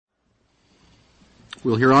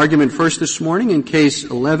We'll hear argument first this morning in Case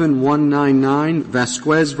 11-199,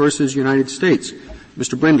 Vasquez versus United States.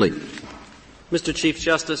 Mr. Brindley. Mr. Chief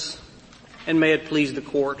Justice, and may it please the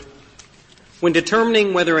Court, when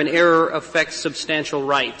determining whether an error affects substantial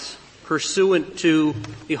rights pursuant to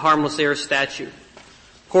the harmless error statute,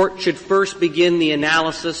 Court should first begin the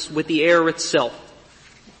analysis with the error itself,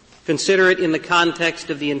 consider it in the context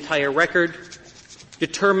of the entire record,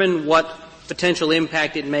 determine what potential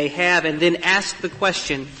impact it may have, and then ask the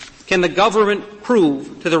question, can the government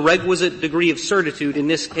prove to the requisite degree of certitude, in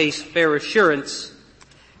this case fair assurance,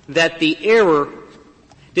 that the error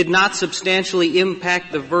did not substantially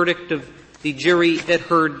impact the verdict of the jury that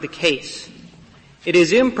heard the case? It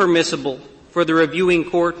is impermissible for the reviewing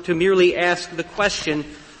court to merely ask the question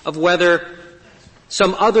of whether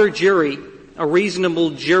some other jury, a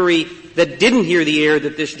reasonable jury that didn't hear the error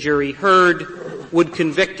that this jury heard, would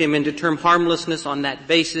convict him and determine harmlessness on that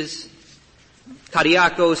basis.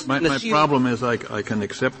 Kariakos. My problem is I can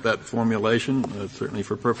accept that formulation, certainly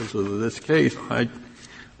for purposes of this case.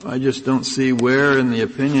 I just don't see where in the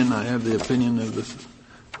opinion, I have the opinion of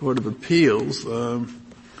the Court of Appeals,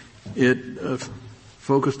 it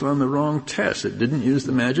focused on the wrong test. It didn't use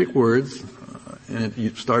the magic words, and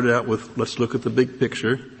it started out with, let's look at the big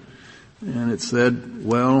picture. And it said,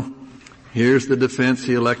 well, here's the defense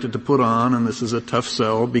he elected to put on, and this is a tough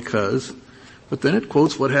sell because, but then it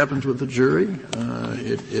quotes what happens with the jury.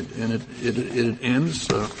 It ends,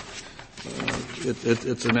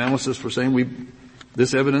 its analysis for saying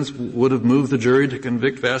this evidence would have moved the jury to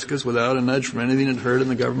convict Vasquez without a nudge from anything it heard in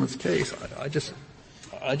the government's case. I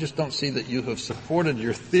just don't see that you have supported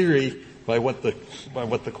your theory by what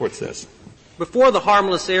the court says. Before the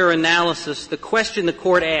harmless error analysis, the question the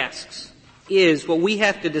court asks is, what we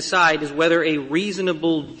have to decide is whether a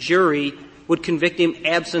reasonable jury would convict him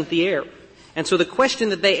absent the error. And so the question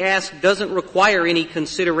that they ask doesn't require any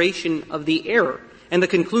consideration of the error. And the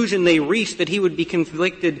conclusion they reach that he would be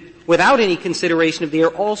convicted without any consideration of the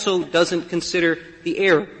error also doesn't consider the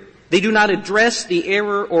error. They do not address the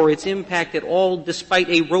error or its impact at all, despite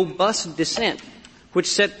a robust dissent which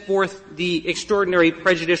set forth the extraordinary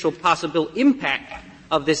prejudicial possible impact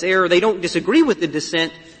of this error. They don't disagree with the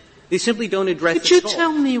dissent. They simply don't address it at all. Could you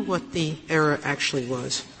tell me what the error actually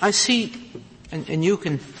was? I see, and you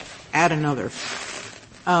can add another,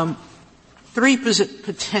 three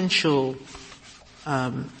potential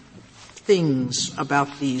things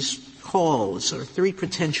about these calls, or three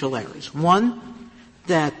potential errors. One,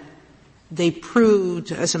 that they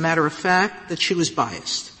proved, as a matter of fact, that she was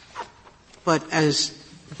biased. But as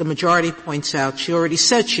the majority points out, she already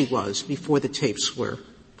said she was before the tapes were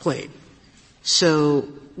played. So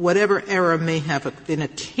whatever error may have been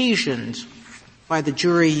occasioned by the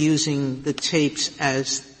jury using the tapes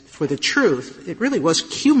as for the truth, it really was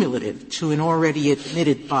cumulative to an already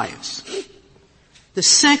admitted bias. The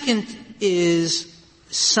second is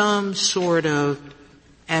some sort of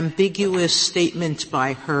ambiguous statement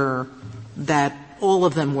by her that all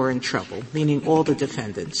of them were in trouble, meaning all the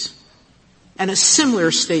defendants, and a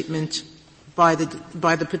similar statement by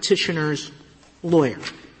the petitioner's lawyer.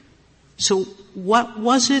 So what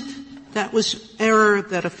was it that was error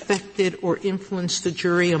that affected or influenced the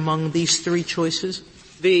jury among these three choices?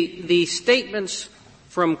 The statements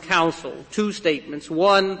from counsel, two statements.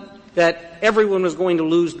 One, that everyone was going to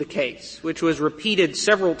lose the case, which was repeated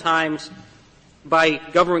several times by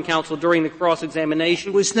government counsel during the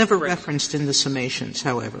cross-examination. It was never referenced in the summations,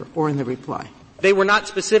 however, or in the reply. They were not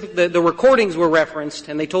specific. The recordings were referenced,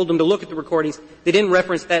 and they told them to look at the recordings. They didn't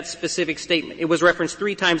reference that specific statement. It was referenced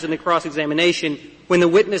three times in the cross-examination. When the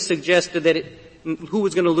witness suggested that who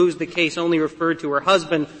was going to lose the case only referred to her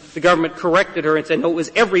husband, the government corrected her and said, no, it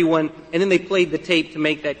was everyone, and then they played the tape to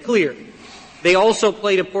make that clear. They also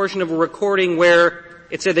played a portion of a recording where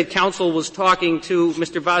it said that counsel was talking to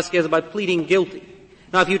Mr. Vasquez about pleading guilty.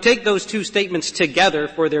 Now, if you take those two statements together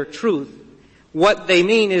for their truth, what they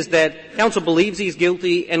mean is that counsel believes he's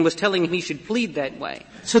guilty and was telling him he should plead that way.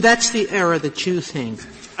 So that's the error that you think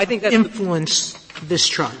influenced this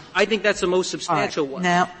trial? I think that's the most substantial one.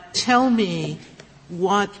 Now, tell me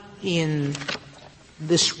what in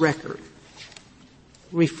this record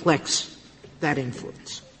reflects that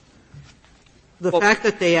influence. The fact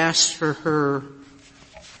that they asked for her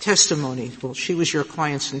testimony, well, she was your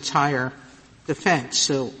client's entire defense,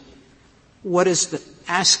 so what does the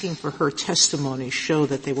asking for her testimony show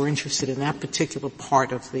that they were interested in that particular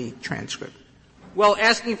part of the transcript? Well,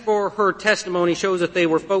 asking for her testimony shows that they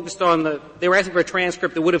were focused on they were asking for a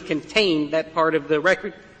transcript that would have contained that part of the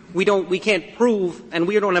record. We can't prove, and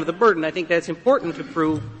we don't have the burden. I think that's important to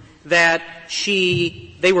prove that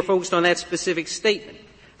they were focused on that specific statement.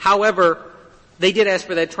 However, They did ask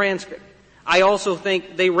for that transcript. I also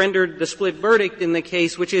think they rendered the split verdict in the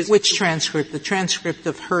case, which is... Which transcript? The transcript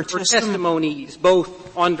of her testimonies,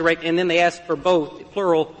 both on direct, and then they asked for both,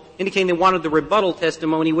 plural, indicating they wanted the rebuttal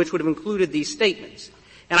testimony, which would have included these statements.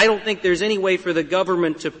 And I don't think there's any way for the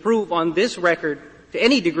government to prove on this record, to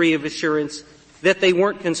any degree of assurance, that they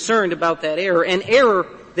weren't concerned about that error. An error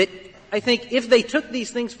that I think if they took these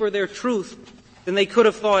things for their truth, then they could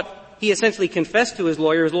have thought he essentially confessed to his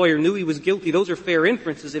lawyer. His lawyer knew he was guilty. Those are fair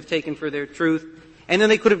inferences if taken for their truth. And then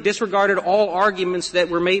they could have disregarded all arguments that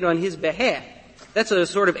were made on his behalf. That's a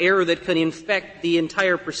sort of error that can infect the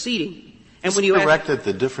entire proceeding. And when you correct that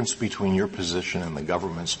the difference between your position and the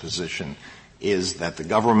government's position is that the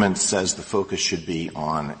government says the focus should be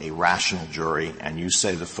on a rational jury, and you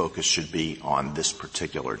say the focus should be on this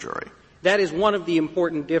particular jury. That is one of the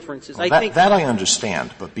important differences. Well, that I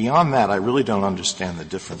understand, but beyond that, I really don't understand the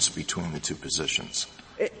difference between the two positions.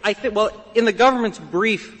 I think, well, in the government's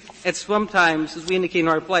brief, at sometimes, as we indicate in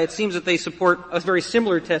our reply, it seems that they support a very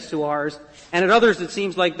similar test to ours, and at others it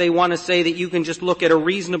seems like they want to say that you can just look at a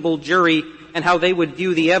reasonable jury and how they would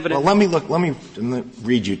view the evidence. Well, let me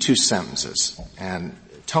read you two sentences, and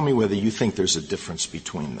tell me whether you think there's a difference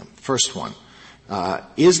between them. First one.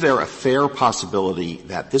 Is there a fair possibility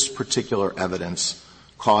that this particular evidence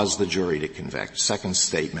caused the jury to convict? Second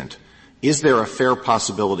statement, is there a fair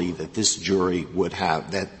possibility that this jury would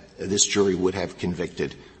have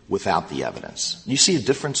convicted without the evidence? You see a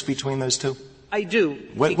difference between those two? I do.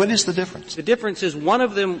 What is the difference? The difference is one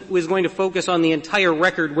of them was going to focus on the entire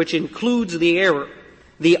record, which includes the error.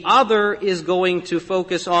 The other is going to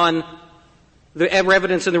focus on the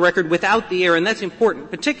evidence in the record without the error, and that's important,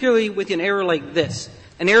 particularly with an error like this,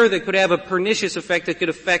 an error that could have a pernicious effect that could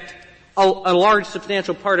affect a large,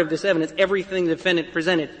 substantial part of this evidence, everything the defendant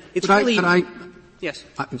presented. It's yes.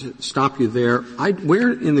 Stop you there.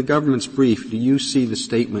 Where in the government's brief do you see the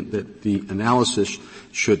statement that the analysis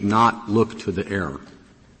should not look to the error,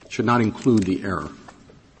 should not include the error?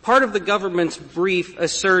 Part of the government's brief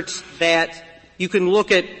asserts that you can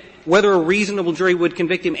look at whether a reasonable jury would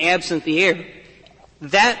convict him absent the error.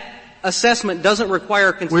 That assessment doesn't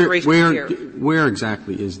require consideration of the error. Where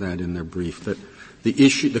exactly is that in their brief? That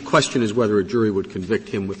the question is whether a jury would convict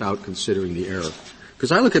him without considering the error.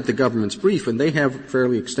 Because I look at the government's brief and they have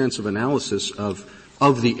fairly extensive analysis of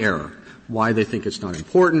the error. Why they think it's not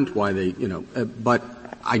important, why they, but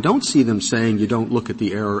I don't see them saying you don't look at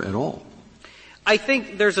the error at all. I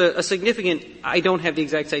think there's a significant, I don't have the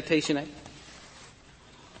exact citation.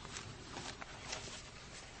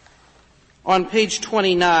 On page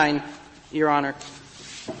 29, Your Honor,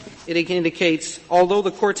 it indicates, although the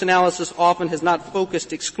Court's analysis often has not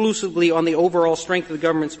focused exclusively on the overall strength of the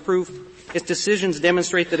government's proof, its decisions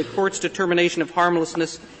demonstrate that a Court's determination of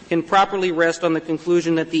harmlessness can properly rest on the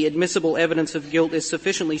conclusion that the admissible evidence of guilt is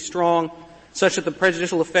sufficiently strong such that the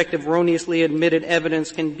prejudicial effect of erroneously admitted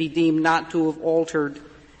evidence can be deemed not to have altered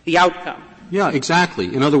the outcome. Yeah,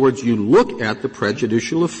 exactly. In other words, you look at the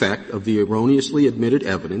prejudicial effect of the erroneously admitted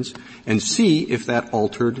evidence and see if that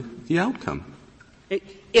altered the outcome.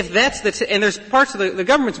 If that's and there's parts of the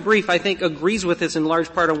government's brief, I think, agrees with this in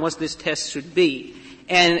large part on what this test should be.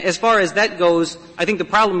 And as far as that goes, I think the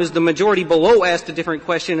problem is the majority below asked a different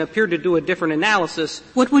question and appeared to do a different analysis.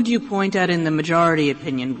 What would you point at in the majority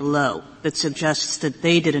opinion below that suggests that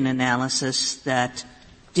they did an analysis that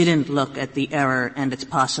didn't look at the error and its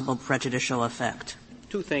possible prejudicial effect?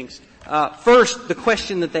 Two things. First, the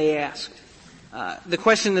question that they asked. The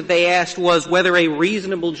question that they asked was whether a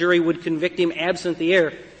reasonable jury would convict him absent the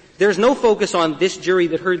error. There's no focus on this jury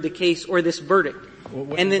that heard the case or this verdict. Well,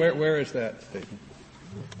 where is that statement?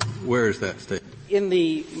 Where is that statement? You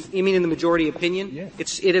mean in the majority opinion?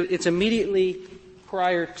 Yes. It's immediately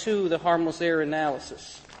prior to the harmless error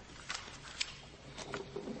analysis.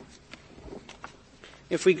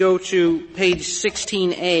 If we go to page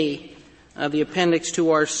 16A of the appendix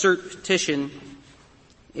to our cert petition,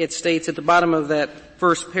 it states at the bottom of that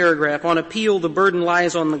first paragraph, on appeal, the burden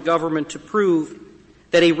lies on the government to prove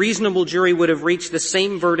that a reasonable jury would have reached the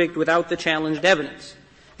same verdict without the challenged evidence.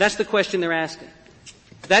 That's the question they're asking.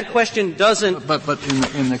 That question doesn't... But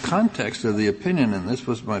in the context of the opinion, and this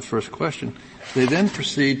was my first question, they then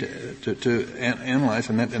proceed to analyze,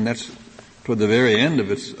 and that's toward the very end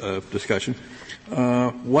of its discussion,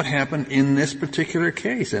 what happened in this particular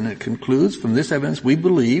case. And it concludes, from this evidence we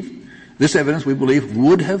believe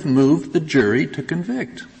would have moved the jury to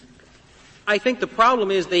convict. I think the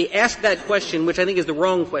problem is they ask that question, which I think is the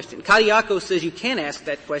wrong question. Kadiakos says you can't ask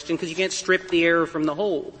that question because you can't strip the error from the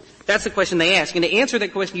whole. That's the question they ask. And to answer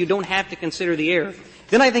that question, you don't have to consider the error.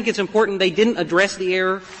 then I think it's important they didn't address the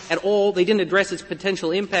error at all. They didn't address its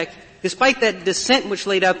potential impact, despite that dissent which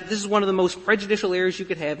laid out that this is one of the most prejudicial errors you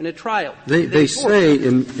could have in a trial. They say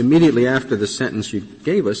immediately after the sentence you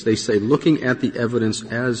gave us, they say looking at the evidence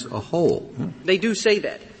as a whole. They do say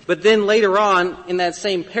that. But then later on in that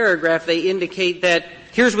same paragraph, they indicate that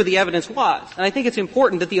here's what the evidence was. And I think it's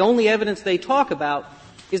important that the only evidence they talk about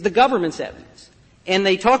is the government's evidence. And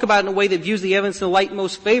they talk about it in a way that views the evidence in the light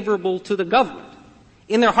most favorable to the government.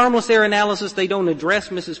 In their harmless error analysis, they don't address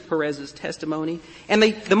Mrs. Perez's testimony. And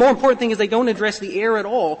the more important thing is they don't address the error at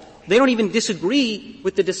all. They don't even disagree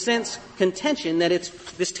with the dissent's contention that it's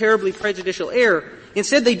this terribly prejudicial error.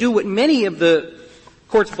 Instead, they do what many of the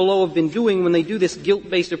courts below have been doing when they do this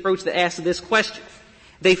guilt-based approach that asks this question.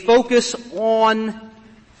 They focus on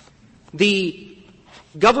the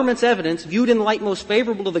government's evidence viewed in the light most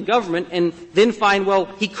favorable to the government and then find, well,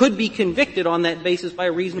 he could be convicted on that basis by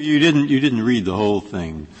a reasonable. You didn't read the whole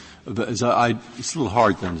thing. It's a little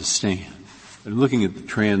hard to understand. I'm looking at the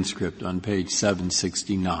transcript on page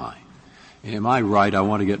 769. Am I right? I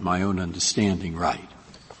want to get my own understanding right.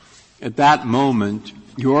 At that moment,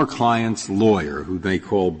 your client's lawyer, who they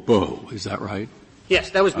call Bo, is that right? Yes,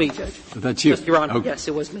 that was me, Judge. That's you? Yes, Your Honor. Okay. Yes,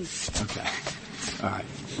 it was me. Okay. All right.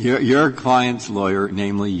 Your client's lawyer,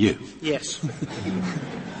 namely you. Yes.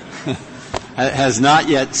 Has not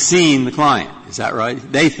yet seen the client. Is that right?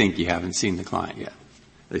 They think you haven't seen the client yet.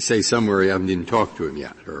 They say somewhere you haven't even talked to him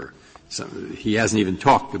yet, or he hasn't even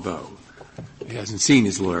talked to Bo. He hasn't seen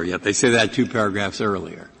his lawyer yet. They say that 2 paragraphs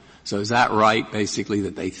earlier. So is that right, basically,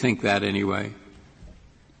 that they think that anyway?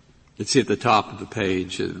 It's at the top of the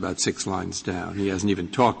page, about 6 lines down. He hasn't even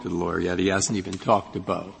talked to the lawyer yet. He hasn't even talked to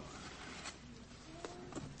Bo.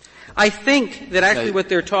 I think that actually what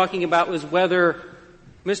they're talking about was whether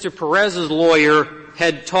Mr. Perez's lawyer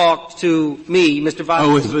had talked to me, Mr.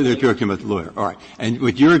 Vasquez. Oh, they're talking about the lawyer. All right. And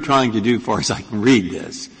what you're trying to do, as far as I can read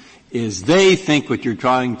this, is they think what you're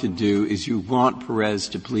trying to do is you want Perez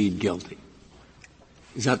to plead guilty.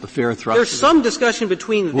 Is that the fair thrust? There's some discussion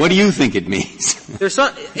between them. What do you think it means?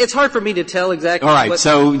 It's hard for me to tell exactly. All right,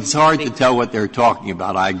 so it's hard to tell what they're talking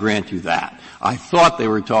about. I grant you that. I thought they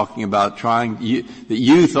were talking about that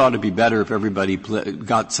you thought it'd be better if everybody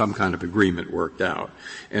got some kind of agreement worked out.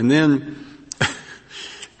 And then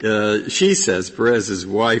she says, Perez's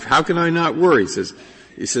wife, how can I not worry?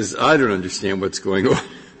 He says, I don't understand what's going on.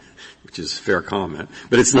 Which is a fair comment.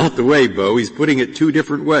 But it's not the way, Bo. He's putting it 2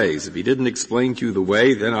 different ways. If he didn't explain to you the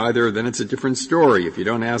way, then it's a different story. If you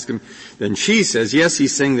don't ask him, then she says, yes,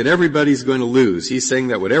 he's saying that everybody's going to lose. He's saying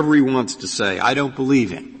that whatever he wants to say, I don't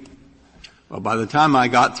believe him. Well, by the time I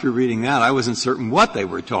got through reading that, I wasn't certain what they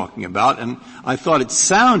were talking about, and I thought it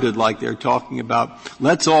sounded like they're talking about,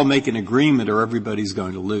 let's all make an agreement or everybody's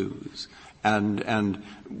going to lose. And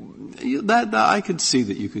that I could see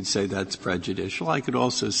that you could say that's prejudicial. I could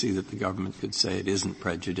also see that the government could say it isn't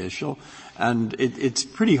prejudicial. And it's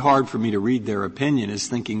pretty hard for me to read their opinion as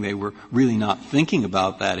thinking they were really not thinking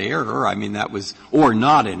about that error. I mean, that was, or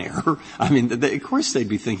not an error. I mean, of course they'd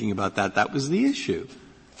be thinking about that. That was the issue.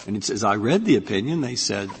 And as I read the opinion, they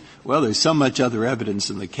said, well, there's so much other evidence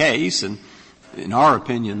in the case, and in our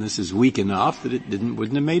opinion, this is weak enough that it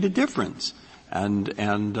wouldn't have made a difference. And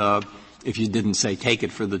if you didn't say take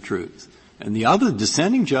it for the truth. And the other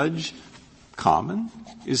dissenting judge, Common,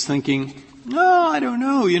 is thinking, no, I don't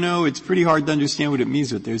know, it's pretty hard to understand what it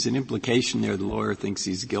means, but there's an implication there. The lawyer thinks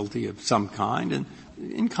he's guilty of some kind, and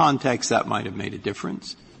in context that might have made a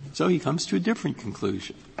difference. So he comes to a different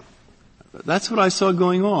conclusion. That's what I saw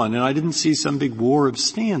going on, and I didn't see some big war of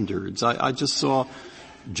standards. I just saw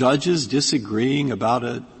judges disagreeing about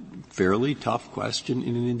a fairly tough question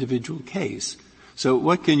in an individual case. So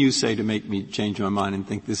what can you say to make me change my mind and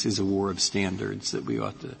think this is a war of standards that we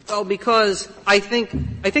ought to? Well, because I think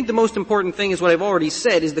the most important thing is what I've already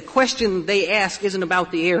said, is the question they ask isn't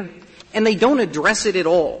about the error, and they don't address it at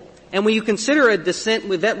all. And when you consider a dissent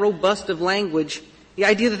with that robust of language, the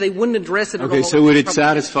idea that they wouldn't address it at all. Okay, so would it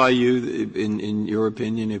satisfy you, in your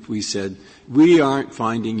opinion, if we said, we aren't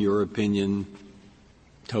finding your opinion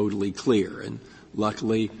totally clear, and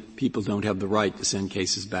luckily people don't have the right to send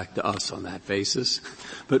cases back to us on that basis,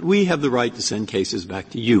 but we have the right to send cases back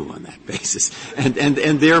to you on that basis. And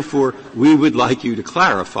therefore, we would like you to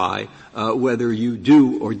clarify whether you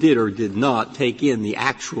do or did not take in the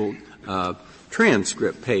actual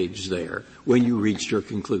transcript page there when you reached your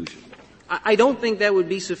conclusion. I don't think that would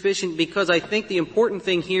be sufficient, because I think the important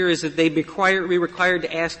thing here is that they'd be required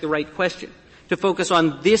to ask the right question, to focus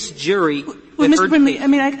on this jury. Well, Mr. Brindley,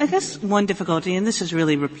 I guess one difficulty, and this is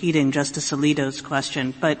really repeating Justice Alito's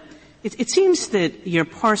question, but it seems that you're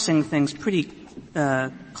parsing things pretty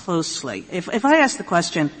closely. If I ask the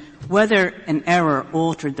question whether an error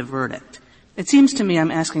altered the verdict, it seems to me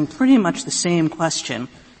I'm asking pretty much the same question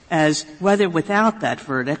as whether without that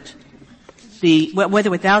verdict,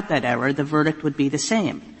 whether without that error, the verdict would be the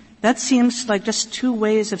same. That seems like just two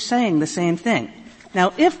ways of saying the same thing.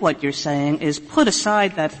 Now, if what you're saying is put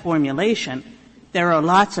aside that formulation, there are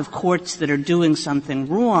lots of courts that are doing something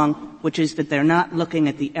wrong, which is that they're not looking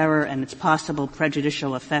at the error and its possible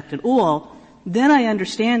prejudicial effect at all, then I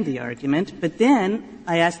understand the argument. But then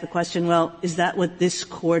I ask the question, well, is that what this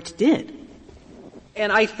court did?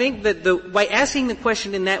 And I think that by asking the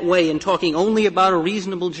question in that way and talking only about a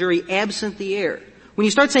reasonable jury absent the error, when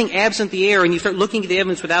you start saying absent the error and you start looking at the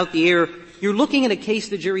evidence without the error, you're looking at a case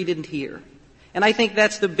the jury didn't hear. And I think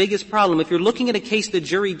that's the biggest problem. If you're looking at a case the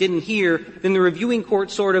jury didn't hear, then the reviewing court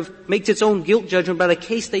sort of makes its own guilt judgment about a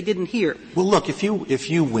case they didn't hear. Well, look, if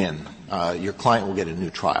you win, your client will get a new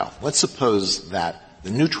trial. Let's suppose that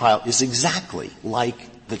the new trial is exactly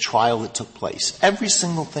like the trial that took place. Every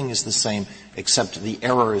single thing is the same except the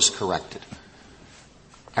error is corrected.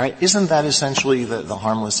 All right. Isn't that essentially the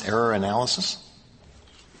harmless error analysis?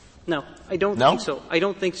 No, I don't think so. I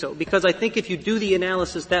don't think so. Because I think if you do the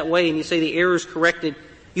analysis that way and you say the error is corrected,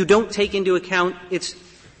 you don't take into account its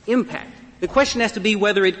impact. The question has to be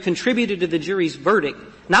whether it contributed to the jury's verdict,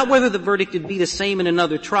 not whether the verdict would be the same in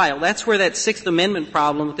another trial. That's where that Sixth Amendment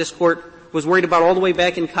problem that this Court was worried about all the way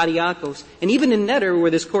back in Kadiakos. And even in Netter,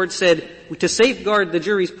 where this Court said, to safeguard the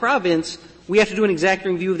jury's province, we have to do an exact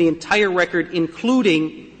review of the entire record,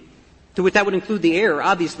 that would include the error,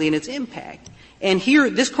 obviously, and its impact. And here,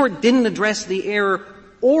 this Court didn't address the error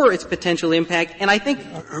or its potential impact, and I think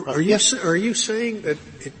Are you saying that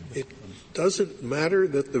it doesn't matter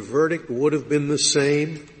that the verdict would have been the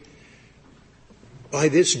same by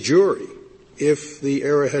this jury if the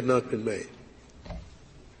error had not been made?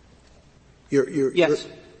 Yes,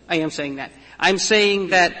 I am saying that. I'm saying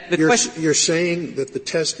that You're saying that the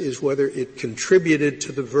test is whether it contributed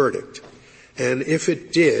to the verdict. And if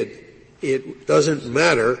it did, it doesn't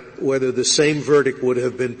matter whether the same verdict would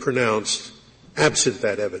have been pronounced absent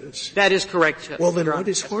that evidence. That is correct, Justice. Well, then what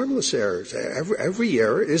is harmless errors? Every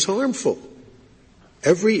error is harmful.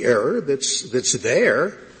 Every error that's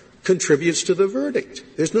there contributes to the verdict.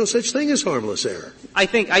 There's no such thing as harmless error. I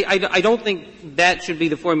don't think that should be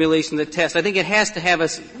the formulation of the test. I think it has to have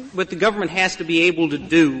what the government has to be able to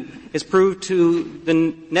do is prove to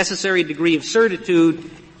the necessary degree of certitude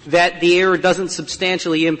that the error doesn't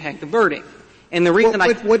substantially impact the verdict. And the reason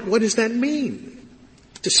what does that mean?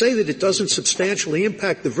 To say that it doesn't substantially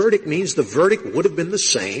impact the verdict means the verdict would have been the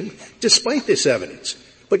same despite this evidence.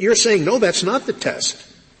 But you're saying, no, that's not the test.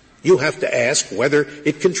 You have to ask whether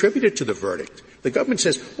it contributed to the verdict. The government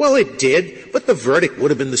says, well, it did, but the verdict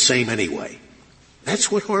would have been the same anyway.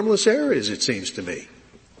 That's what harmless error is, it seems to me.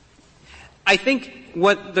 I think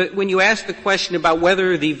when you ask the question about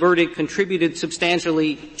whether the verdict contributed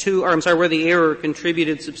substantially whether the error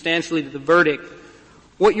contributed substantially to the verdict,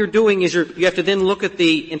 what you're doing is you have to then look at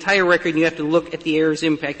the entire record and you have to look at the error's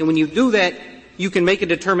impact. And when you do that, you can make a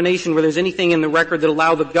determination whether there's anything in the record that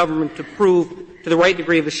allow the government to prove to the right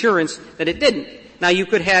degree of assurance that it didn't. Now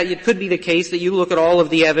it could be the case that you look at all of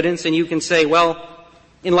the evidence and you can say, well,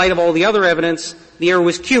 in light of all the other evidence, the error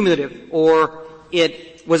was cumulative or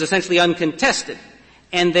it was essentially uncontested.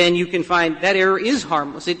 And then you can find that error is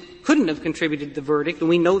harmless. It couldn't have contributed to the verdict, and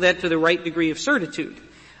we know that to the right degree of certitude.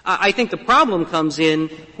 I think the problem comes in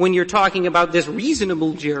when you're talking about this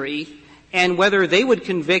reasonable jury and whether they would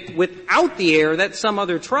convict without the error. That's some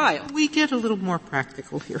other trial. We get a little more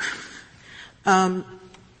practical here.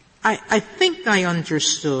 I think I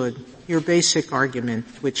understood your basic argument,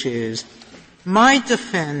 which is my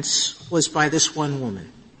defense was by this one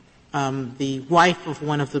woman, the wife of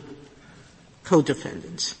one of the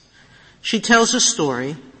co-defendants. She tells a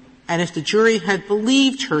story, and if the jury had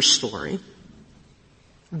believed her story,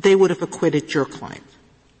 they would have acquitted your client.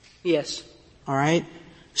 Yes. All right?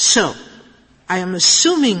 So, I am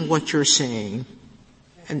assuming what you're saying,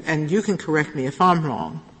 and you can correct me if I'm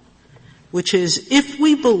wrong, which is if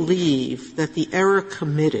we believe that the error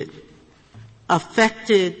committed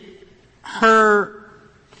affected her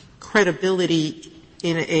credibility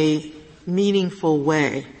in a meaningful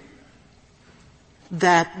way,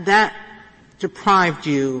 that deprived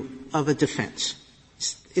you of a defense.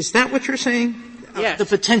 Is that what you're saying? Yes. The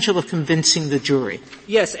potential of convincing the jury.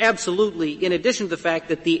 Yes, absolutely. In addition to the fact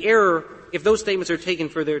that the error, if those statements are taken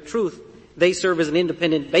for their truth, they serve as an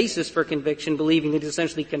independent basis for conviction, believing it is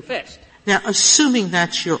essentially confessed. Now, assuming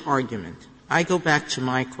that's your argument, I go back to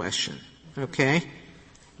my question, okay?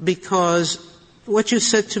 Because what you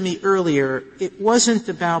said to me earlier, it wasn't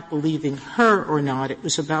about believing her or not. It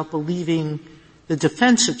was about believing the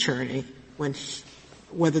defense attorney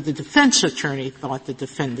whether the defense attorney thought the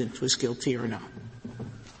defendant was guilty or not.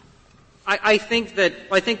 I think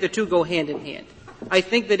the two go hand in hand. I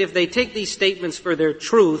think that if they take these statements for their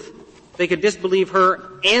truth, they could disbelieve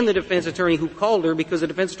her and the defense attorney who called her because the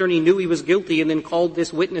defense attorney knew he was guilty and then called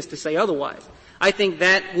this witness to say otherwise. I think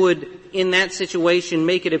that would, in that situation,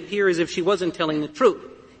 make it appear as if she wasn't telling the truth.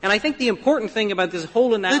 And I think the important thing about this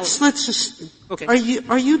whole analysis— Let's just— Okay.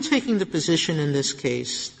 Are you taking the position in this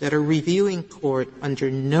case that a reviewing court under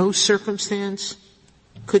no circumstance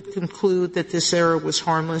could conclude that this error was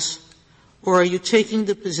harmless? Or are you taking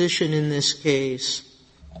the position in this case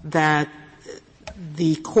that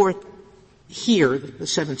the court here, the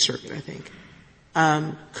Seventh Circuit, I think,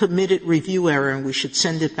 committed review error and we should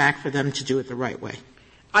send it back for them to do it the right way?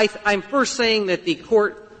 I'm first saying that the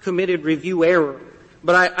court committed review error,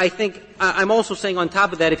 but I think I'm also saying on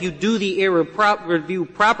top of that, if you do the error review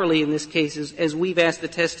properly in this case, as we've asked the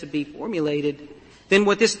test to be formulated, then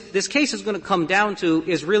what this case is going to come down to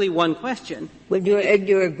is really one question. Well,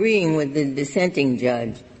 you're agreeing with the dissenting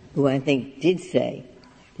judge, who I think did say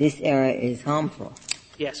this error is harmful.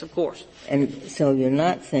 Yes, of course. And so you're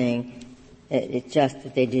not saying it's just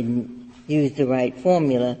that they didn't use the right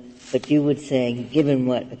formula, but you would say, given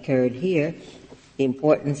what occurred here, the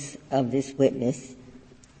importance of this witness,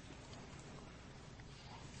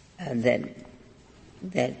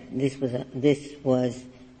 that this was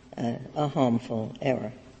a harmful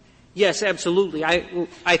error. Yes, absolutely.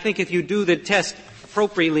 I think if you do the test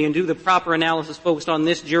appropriately and do the proper analysis focused on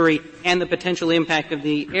this jury and the potential impact of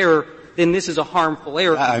the error, then this is a harmful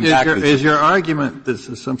error. Is your argument this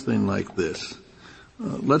is something like this?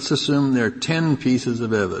 Let's assume there are 10 pieces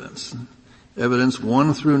of evidence. Evidence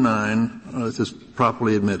 1 through 9 is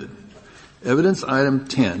properly admitted. Evidence item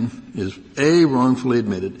 10 is A, wrongfully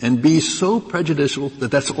admitted, and B, so prejudicial that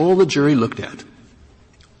that's all the jury looked at.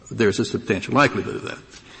 There's a substantial likelihood of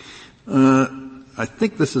that. I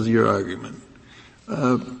think this is your argument.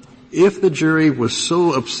 If the jury was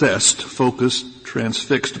so obsessed, focused,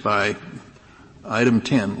 transfixed by item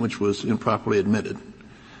 10, which was improperly admitted,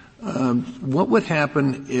 what would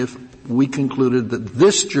happen if we concluded that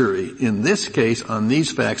this jury, in this case, on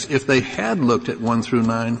these facts, if they had looked at 1 through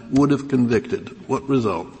 9, would have convicted? What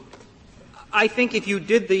result? I think if you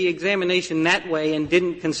did the examination that way and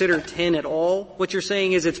didn't consider 10 at all, what you're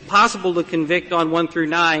saying is it's possible to convict on 1 through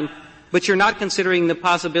 9, but you're not considering the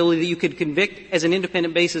possibility that you could convict as an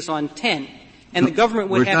independent basis on 10. And the government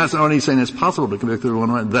would have— We're not only saying it's possible to convict on 1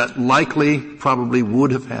 through 9, that likely probably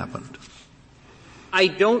would have happened.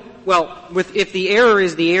 If the error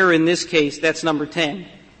is the error in this case, that's number 10,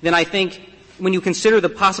 then I think when you consider the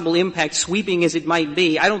possible impact, sweeping as it might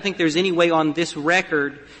be, I don't think there's any way on this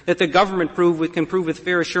record that the government can prove with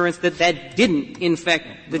fair assurance that that didn't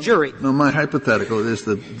infect the jury. No, my hypothetical is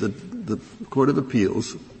that the Court of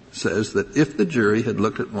Appeals says that if the jury had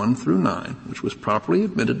looked at 1 through 9, which was properly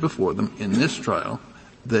admitted before them in this trial,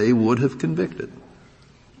 they would have convicted.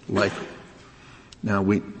 Likely. Now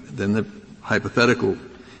then the hypothetical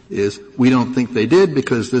is we don't think they did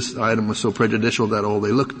because this item was so prejudicial that's all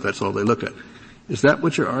they looked at. Is that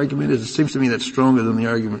what your argument is? It seems to me that's stronger than the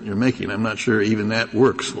argument you're making. I'm not sure even that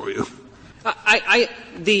works for you.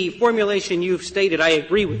 The formulation you've stated, I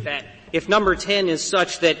agree with that. If number 10 is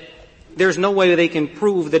such that there's no way they can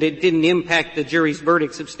prove that it didn't impact the jury's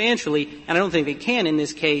verdict substantially, and I don't think they can in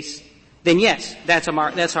this case, then yes, that's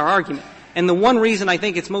our argument. And the one reason I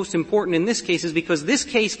think it's most important in this case is because this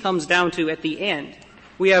case comes down to, at the end,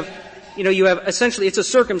 you have essentially, it's a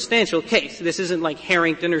circumstantial case. This isn't like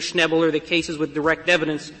Harrington or Schnebel or the cases with direct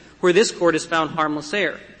evidence where this Court has found harmless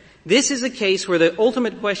error. This is a case where the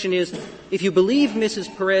ultimate question is, if you believe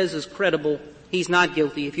Mrs. Perez is credible, he's not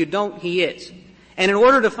guilty. If you don't, he is. And in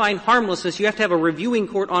order to find harmlessness, you have to have a reviewing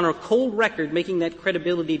court on a cold record making that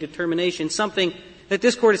credibility determination, something that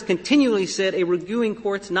this Court has continually said a reviewing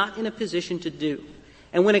court's not in a position to do.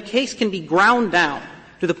 And when a case can be ground down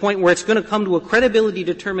to the point where it's going to come to a credibility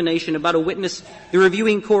determination about a witness the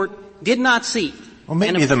reviewing court did not see. Well,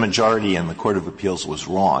 maybe the majority in the Court of Appeals was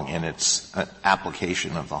wrong in its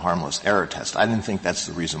application of the harmless error test. I didn't think that's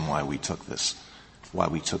the reason why we took this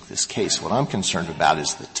case. What I'm concerned about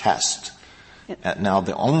is the test. Now,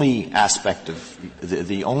 the only aspect of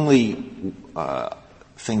the only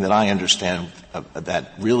thing that I understand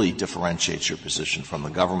that really differentiates your position from the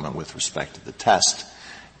government with respect to the test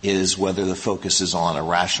is whether the focus is on a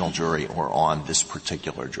rational jury or on this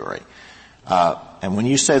particular jury. And when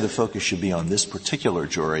you say the focus should be on this particular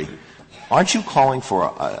jury, aren't you calling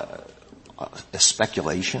for a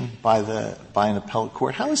speculation by an appellate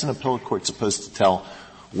court? How is an appellate court supposed to tell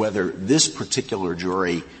whether this particular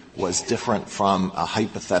jury was different from a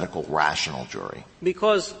hypothetical rational jury?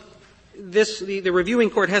 Because the reviewing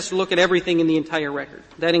court has to look at everything in the entire record.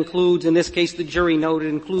 That includes, in this case, the jury note. It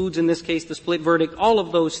includes, in this case, the split verdict, all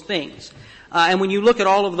of those things. And when you look at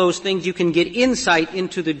all of those things, you can get insight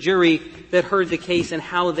into the jury that heard the case and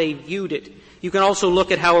how they viewed it. You can also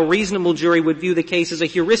look at how a reasonable jury would view the case as a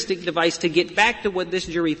heuristic device to get back to what this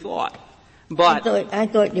jury thought. But I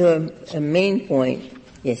thought your main point,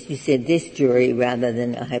 yes, you said this jury rather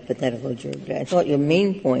than a hypothetical jury, but I thought your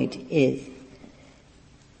main point is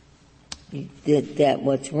that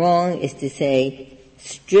what's wrong is to say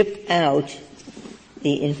strip out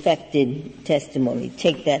the infected testimony,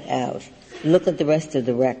 take that out, look at the rest of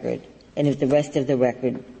the record, and if the rest of the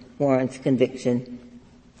record warrants conviction,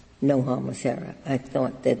 no harmless error. I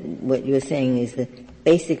thought that what you're saying is the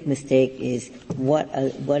basic mistake is what are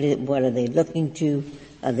they looking to?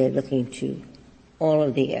 Are they looking to all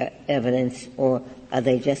of the evidence, or are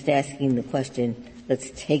they just asking the question,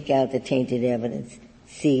 let's take out the tainted evidence,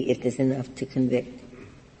 see if there's enough to convict?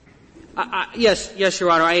 Yes,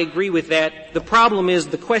 Your Honor, I agree with that. The problem is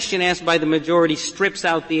the question asked by the majority strips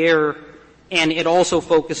out the error, and it also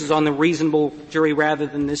focuses on the reasonable jury rather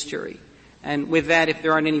than this jury. And with that, if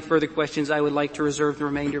there aren't any further questions, I would like to reserve the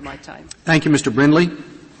remainder of my time. Thank you, Mr. Brindley.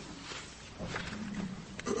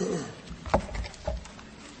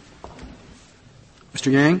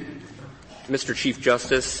 Mr. Yang. Mr. Chief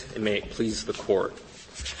Justice, and may it please the Court.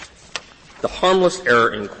 The harmless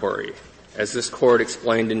error inquiry, as this Court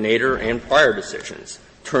explained in Nader and prior decisions,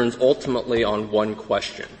 turns ultimately on one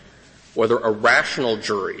question: whether a rational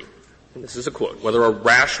jury, and this is a quote, whether a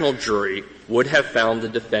rational jury would have found the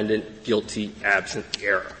defendant guilty absent the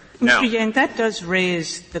error. Now, Mr. Yang, that does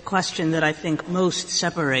raise the question that I think most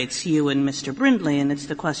separates you and Mr. Brindley, and it's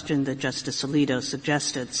the question that Justice Alito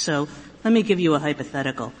suggested. So let me give you a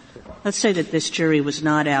hypothetical. Let's say that this jury was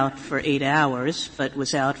not out for 8 hours, but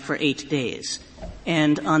was out for 8 days.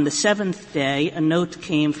 And on the 7th day, a note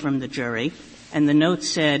came from the jury, and the note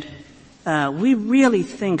said, we really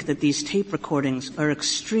think that these tape recordings are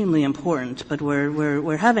extremely important, but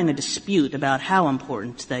we're having a dispute about how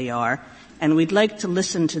important they are, and we'd like to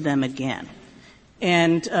listen to them again.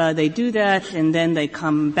 And they do that, and then they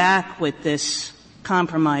come back with this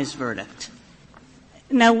compromise verdict.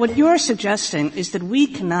 Now, what you're suggesting is that we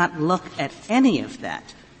cannot look at any of that.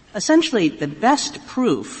 Essentially, the best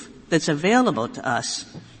proof that's available to us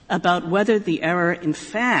about whether the error in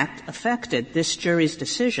fact affected this jury's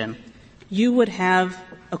decision, you would have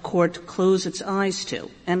a court close its eyes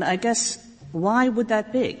to. And I guess, why would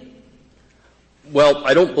that be? Well,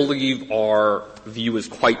 I don't believe our view is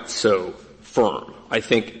quite so firm. I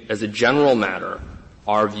think, as a general matter,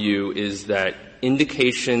 our view is that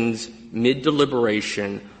indications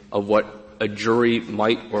mid-deliberation of what a jury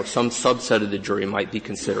might, or some subset of the jury might be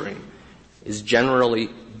considering, is generally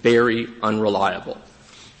very unreliable.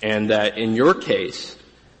 And that in your case,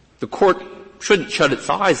 the Court shouldn't shut its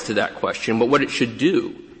eyes to that question, but what it should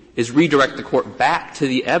do is redirect the Court back to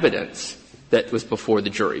the evidence that was before the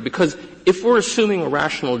jury. Because if we're assuming a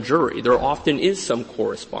rational jury, there often is some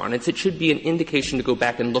correspondence. It should be an indication to go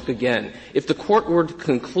back and look again. If the Court were to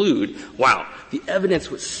conclude, wow, the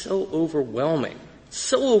evidence was so overwhelming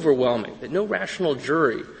that no rational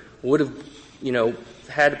jury would have,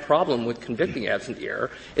 had a problem with convicting absent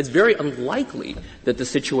error, it's very unlikely that the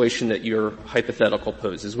situation that your hypothetical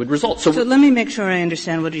poses would result. So let me make sure I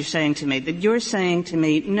understand what you're saying to me. That you're saying to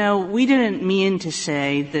me, no, we didn't mean to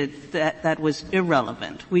say that was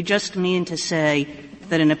irrelevant. We just mean to say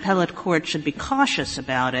that an appellate court should be cautious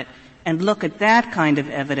about it and look at that kind of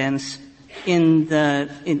evidence in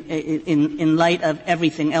light of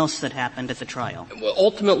everything else that happened at the trial. Well,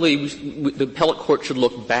 ultimately, the appellate court should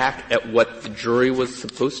look back at what the jury was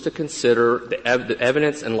supposed to consider, the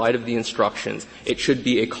evidence in light of the instructions. It should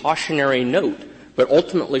be a cautionary note, but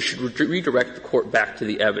ultimately should redirect the court back to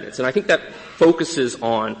the evidence. And I think that focuses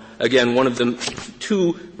on, again, one of the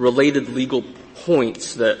two related legal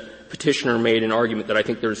points that Petitioner made in argument that I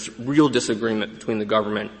think there's real disagreement between the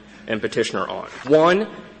government and Petitioner on. One,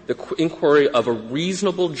 the inquiry of a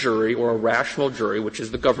reasonable jury or a rational jury, which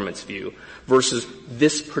is the government's view, versus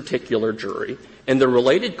this particular jury, and the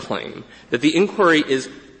related claim that the inquiry is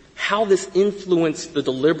how this influenced the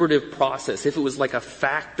deliberative process, if it was like a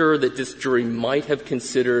factor that this jury might have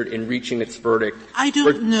considered in reaching its verdict. I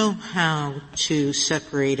don't know how to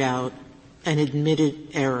separate out an admitted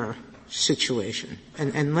error situation,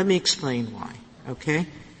 and let me explain why, okay?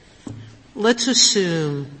 Let's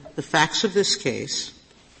assume the facts of this case,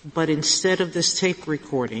 but instead of this tape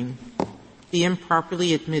recording, the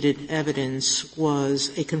improperly admitted evidence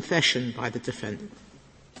was a confession by the defendant.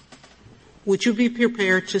 Would you be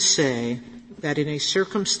prepared to say that in a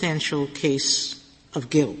circumstantial case of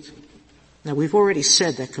guilt, now we've already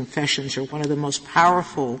said that confessions are one of the most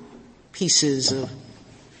powerful pieces of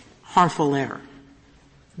harmful error,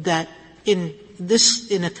 that in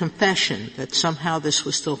a confession that somehow this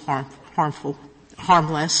was still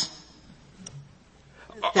harmless?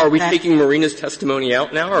 Are we taking Marina's testimony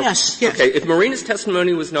out now? Yes. Okay, if Marina's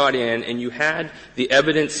testimony was not in and you had the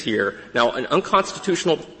evidence here, now an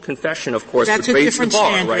unconstitutional confession, of course, would raise the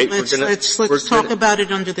bar, standard. right? Let's talk about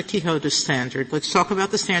it under the Quixote standard. Let's talk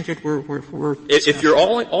about the standard we're if you're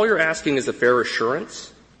all you're asking is a fair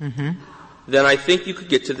assurance, then I think you could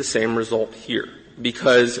get to the same result here.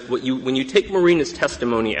 Because when you take Marina's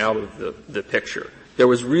testimony out of the picture, there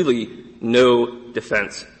was really no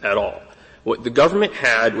defense at all. What the government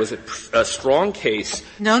had was a strong case.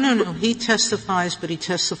 No. He testifies, but he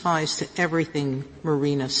testifies to everything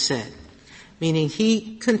Marina said. Meaning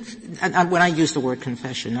when I use the word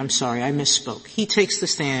confession, I'm sorry, I misspoke. He takes the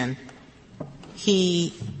stand.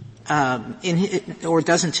 Or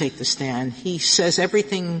doesn't take the stand. He says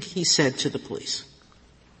everything he said to the police.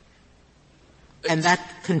 And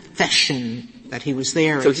that confession that he was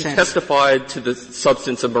there. So he testified to the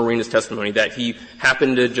substance of Marina's testimony, that he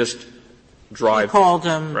happened to just drive. He called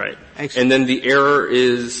him. Right. And then the error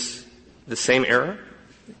is the same error?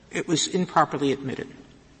 It was improperly admitted.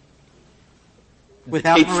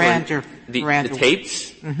 Without Miranda. The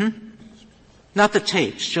tapes? Not the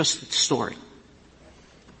tapes, just the story.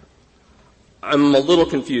 I'm a little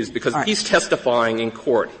confused because he's testifying in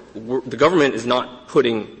court. The government is not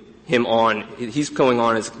putting him on. He's going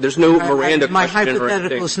on as there's no Miranda question. My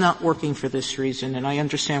hypothetical is not working for this reason, and I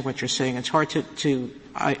understand what you're saying. It's hard to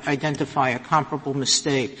identify a comparable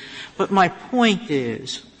mistake. But my point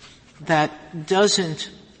is that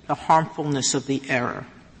doesn't the harmfulness of the error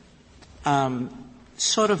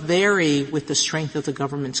sort of vary with the strength of the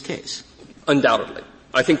government's case? Undoubtedly.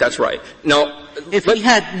 I think that's right. Now, if he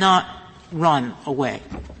had not run away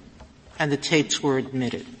and the tapes were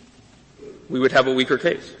admitted, we would have a weaker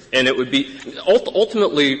case. And it would be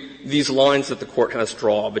ultimately these lines that the court has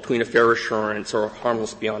drawn between a fair assurance or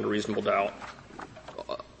harmless beyond a reasonable doubt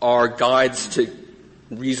are guides to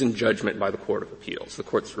reasoned judgment by the Court of Appeals. The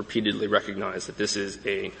court's repeatedly recognized that this is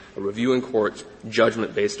a reviewing court's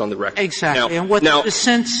judgment based on the record. Exactly. And what the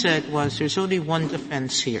dissent said was there's only one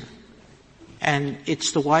defense here. And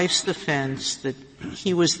it's the wife's defense that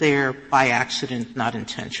he was there by accident, not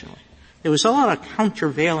intentionally. There was a lot of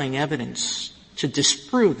countervailing evidence to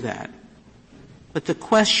disprove that. But the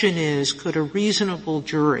question is, could a reasonable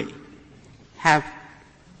jury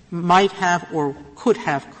might have or could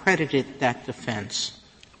have credited that defense?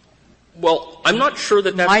 Well, I'm not sure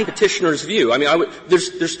that that's petitioner's view. I mean,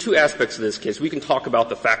 there's two aspects of this case. We can talk about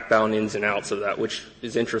the fact-bound ins and outs of that, which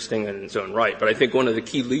is interesting in its own right. But I think one of the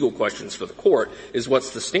key legal questions for the court is what's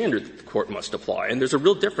the standard that the court must apply. And there's a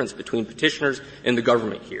real difference between petitioners and the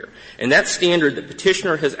government here. And that standard that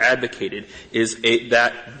petitioner has advocated is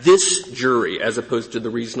that this jury, as opposed to the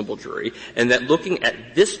reasonable jury, and that looking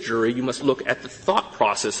at this jury, you must look at the thought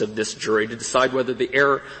process of this jury to decide whether the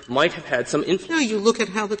error might have had some influence. No, you look at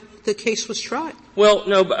how the case was tried. Well,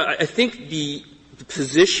 no, but I think the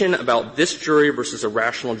position about this jury versus a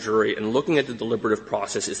rational jury and looking at the deliberative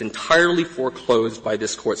process is entirely foreclosed by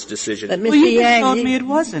this Court's decision. But Mr. Yang told me it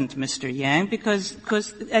wasn't, Mr. Yang, because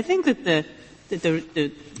I think that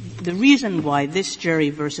the reason why this jury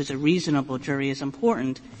versus a reasonable jury is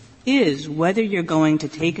important is whether you're going to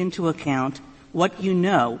take into account what you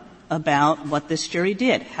know about what this jury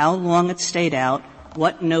did, how long it stayed out,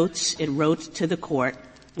 what notes it wrote to the court,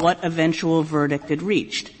 what eventual verdict it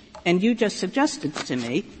reached. And you just suggested to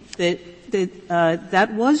me that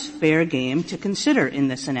was fair game to consider in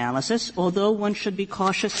this analysis, although one should be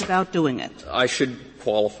cautious about doing it. I should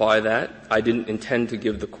qualify that. I didn't intend to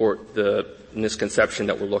give the court the misconception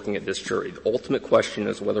that we're looking at this jury. The ultimate question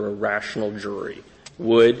is whether a rational jury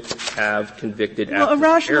would have convicted Well, a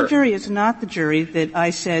rational error. Jury is not the jury that I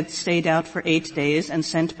said stayed out for 8 days and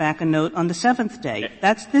sent back a note on the 7th day.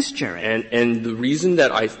 That's this jury. And the reason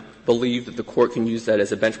that I believe that the court can use that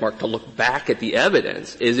as a benchmark to look back at the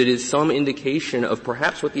evidence is it is some indication of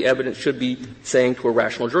perhaps what the evidence should be saying to a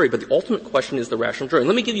rational jury. But the ultimate question is the rational jury. And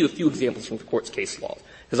let me give you a few examples from the court's case law,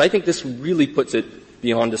 because I think this really puts it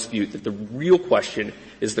beyond dispute that the real question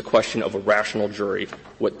is the question of a rational jury,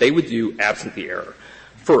 what they would do absent the error.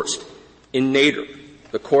 First, in Nader,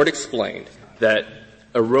 the court explained that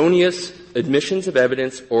erroneous admissions of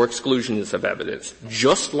evidence or exclusions of evidence,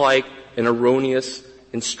 just like an erroneous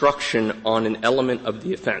instruction on an element of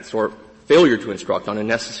the offense or failure to instruct on a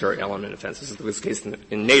necessary element offense, this is the case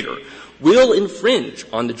in Nader, will infringe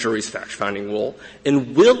on the jury's fact-finding rule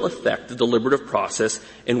and will affect the deliberative process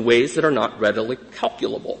in ways that are not readily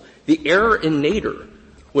calculable. The error in Nader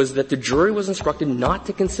was that the jury was instructed not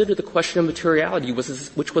to consider the question of materiality,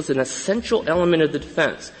 which was an essential element of the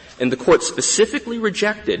defense. And the court specifically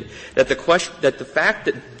rejected that the fact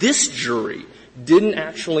that this jury didn't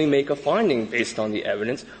actually make a finding based on the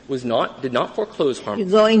evidence did not foreclose harm. You're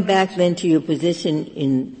going back then to your position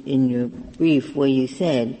in your brief where you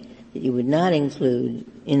said that you would not include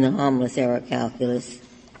in the harmless error calculus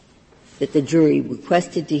that the jury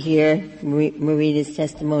requested to hear Marita's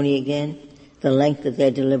testimony again, the length of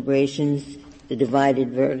their deliberations, the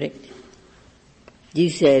divided verdict. You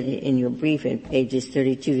said in your brief in pages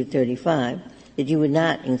 32 to 35 that you would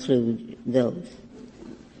not include those.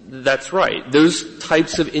 That's right. Those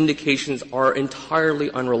types of indications are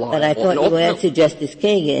entirely unreliable. But I thought you answered Justice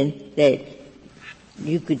Kagan that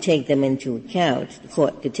you could take them into account, the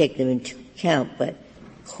court could take them into account, but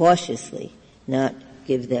cautiously not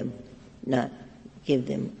give them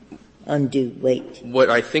undue weight. What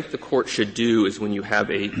I think the court should do is when you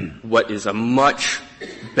have what is a much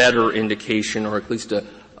better indication, or at least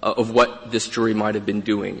of what this jury might have been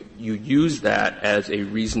doing, you use that as a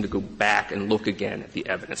reason to go back and look again at the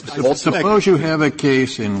evidence. Suppose you have a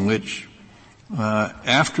case in which,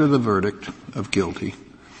 after the verdict of guilty,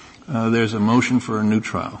 there's a motion for a new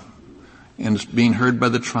trial, and it's being heard by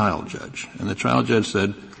the trial judge. And the trial judge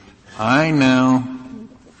said, I now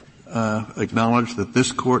acknowledge that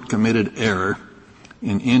this court committed error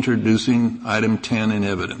in introducing item 10 in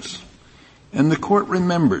evidence. And the court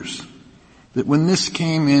remembers that when this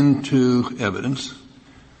came into evidence,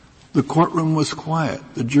 the courtroom was quiet.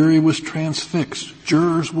 The jury was transfixed.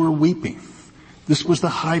 Jurors were weeping. This was the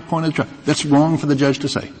high point of the trial. That's wrong for the judge to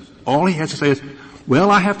say. All he has to say is,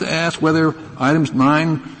 well, I have to ask whether items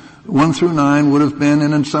 1 through 9 would have been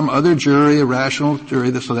in some other jury, a rational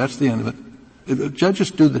jury, so that's the end of it.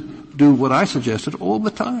 Judges do what I suggested all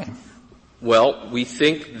the time. Well, we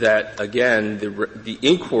think that, again, the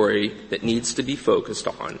inquiry that needs to be focused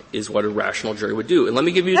on is what a rational jury would do. And let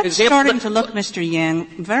me give you an example. That's starting to look, Mr. Yang,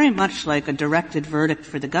 very much like a directed verdict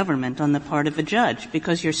for the government on the part of a judge,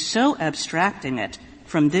 because you're so abstracting it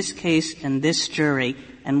from this case and this jury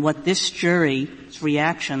and what this jury's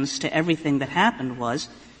reactions to everything that happened was,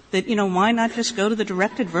 that, why not just go to the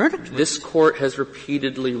directed verdict? This court has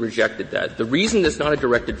repeatedly rejected that. The reason it's not a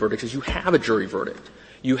directed verdict is you have a jury verdict.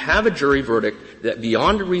 You have a jury verdict that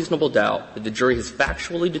beyond a reasonable doubt that the jury has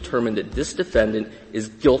factually determined that this defendant is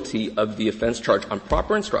guilty of the offense charge on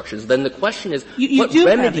proper instructions. Then the question is, what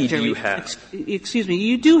remedy do you have? Excuse me,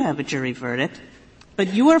 you do have a jury verdict,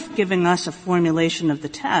 but you are giving us a formulation of the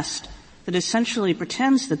test that essentially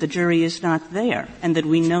pretends that the jury is not there and that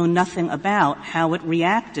we know nothing about how it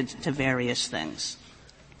reacted to various things.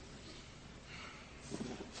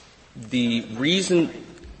 The reason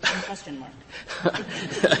Question mark.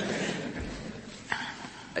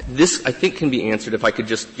 This, I think, can be answered if I could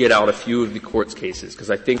just get out a few of the Court's cases, because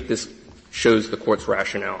I think this shows the Court's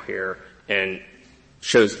rationale here and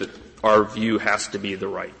shows that our view has to be the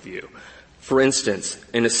right view. For instance,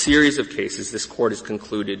 in a series of cases, this Court has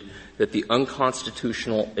concluded that the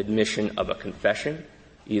unconstitutional admission of a confession,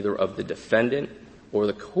 either of the defendant or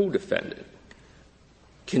the co-defendant,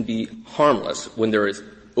 can be harmless when there is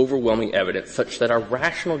overwhelming evidence such that a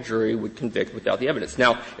rational jury would convict without the evidence.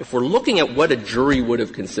 Now, if we're looking at what a jury would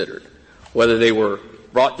have considered, whether they were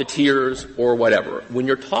brought to tears or whatever, when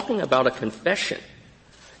you're talking about a confession,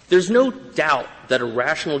 there's no doubt that a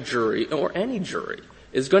rational jury or any jury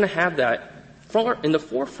is going to have that in the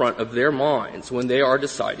forefront of their minds when they are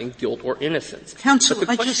deciding guilt or innocence. Counsel,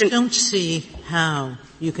 I just don't see how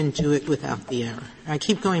you can do it without the error. I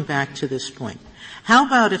keep going back to this point. How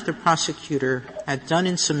about if the prosecutor had done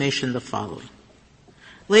in summation the following?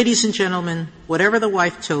 Ladies and gentlemen, whatever the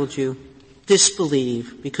wife told you,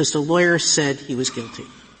 disbelieve because the lawyer said he was guilty.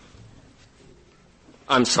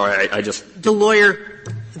 I'm sorry,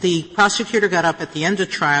 the prosecutor got up at the end of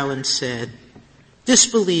trial and said,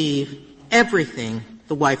 disbelieve everything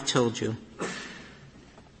the wife told you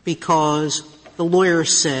because the lawyer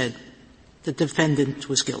said the defendant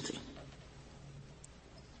was guilty.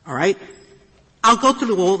 All right? I'll go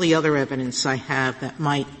through all the other evidence I have that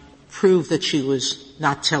might prove that she was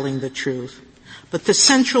not telling the truth. But the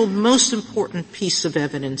central, most important piece of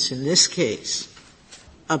evidence in this case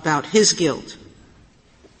about his guilt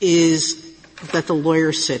is that the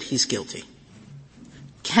lawyer said he's guilty.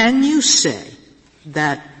 Can you say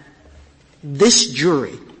that this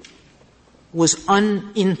jury was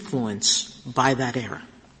uninfluenced by that error?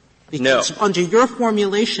 Because under your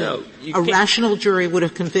formulation, a rational jury would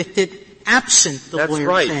have convicted absent the lawyer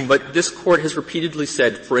right. saying. But this Court has repeatedly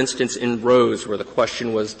said, for instance, in Rose, where the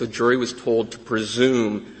question was the jury was told to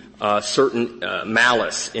presume certain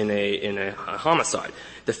malice in a homicide.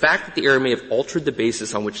 The fact that the error may have altered the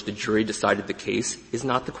basis on which the jury decided the case is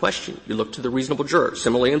not the question. You look to the reasonable juror.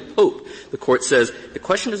 Similarly in Pope, the Court says the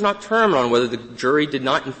question does not turn on whether the jury did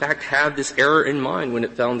not in fact have this error in mind when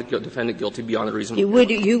it found the defendant guilty beyond a reasonable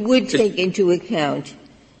doubt. You would take into account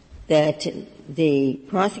that the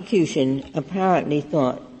prosecution apparently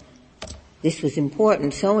thought this was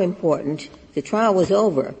important, so important, the trial was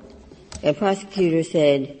over. The prosecutor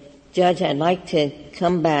said, Judge, I'd like to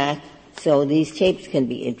come back so these tapes can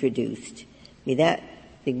be introduced. We have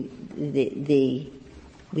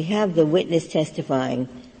the witness testifying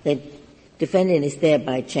that defendant is there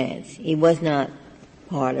by chance. He was not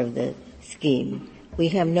part of the scheme. We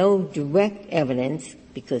have no direct evidence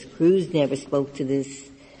because Cruz never spoke to this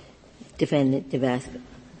defendant,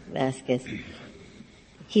 Vasquez.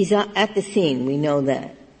 He's at the scene. We know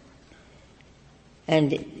that.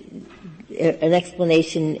 And an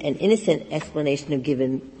explanation, an innocent explanation of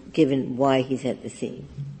given why he's at the scene.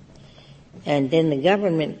 And then the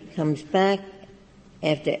government comes back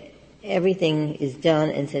after everything is done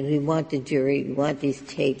and says, we want these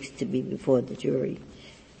tapes to be before the jury.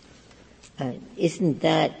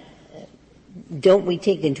 Don't we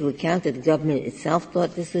take into account that the government itself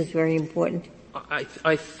thought this was very important?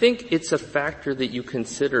 I think it's a factor that you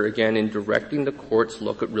consider, again, in directing the court's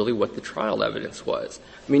look at really what the trial evidence was.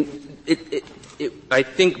 I mean, it I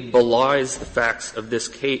think belies the facts of this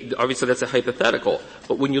case. Obviously, that's a hypothetical.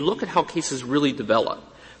 But when you look at how cases really develop,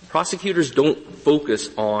 prosecutors don't focus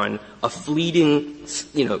on a fleeting,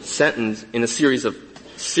 sentence in a series of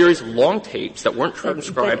long tapes that weren't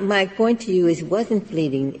transcribed. But my point to you is it wasn't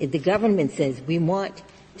fleeting. The government says we want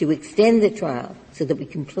to extend the trial so that we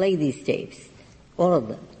can play these tapes, all of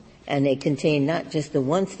them. And they contain not just the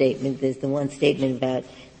one statement. There's the one statement about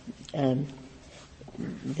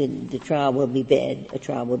the trial will be bad. A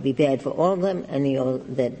trial will be bad for all of them, and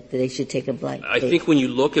that they should take a blank. I think when you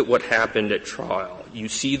look at what happened at trial, you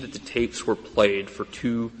see that the tapes were played for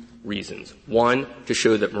two reasons. One, to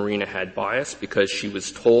show that Marina had bias because she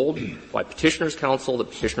was told by petitioner's counsel,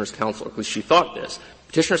 at least she thought this,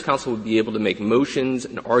 petitioner's counsel would be able to make motions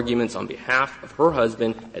and arguments on behalf of her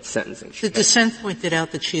husband at sentencing. The dissent pointed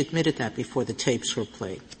out that she admitted that before the tapes were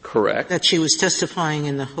played. Correct. That she was testifying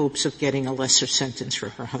in the hopes of getting a lesser sentence for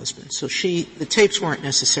her husband. So the tapes weren't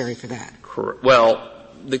necessary for that. Correct. Well,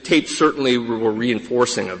 the tapes certainly were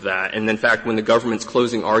reinforcing of that. And in fact, when the government's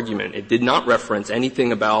closing argument, it did not reference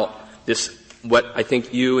anything about this, what I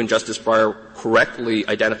think you and Justice Breyer correctly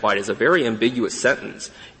identified as a very ambiguous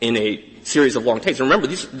sentence in a series of long tapes. Remember,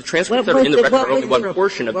 the transcripts that are in the record are only one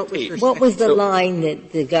portion of the tape. What was the line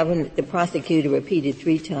that the prosecutor repeated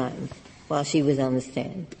 3 times while she was on the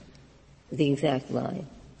stand? The exact line.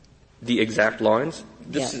 The exact lines?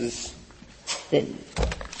 This is the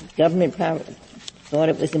government thought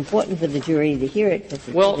it was important for the jury to hear it because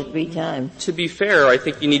it's 3 times. To be fair, I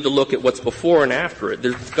think you need to look at what's before and after it.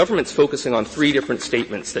 The government's focusing on 3 different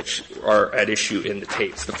statements that are at issue in the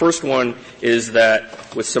tapes. The first one is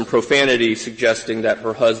that with some profanity suggesting that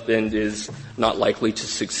her husband is not likely to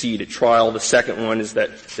succeed at trial. The second one is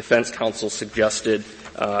that defense counsel suggested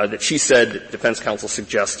that she said that defense counsel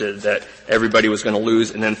suggested that everybody was going to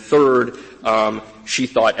lose. And then third, she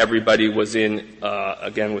thought everybody was in,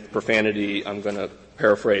 again with profanity, I'm going to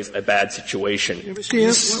paraphrase, a bad situation.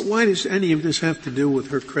 Why does any of this have to do with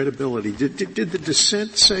her credibility? Did the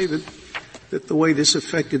dissent say that the way this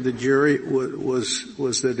affected the jury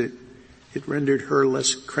was that it rendered her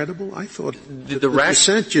less credible? I thought the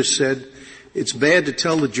dissent just said it's bad to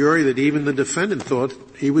tell the jury that even the defendant thought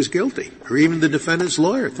he was guilty, or even the defendant's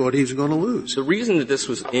lawyer thought he was going to lose. The reason that this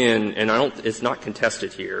was in, and it's not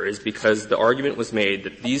contested here, is because the argument was made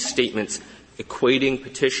that these statements equating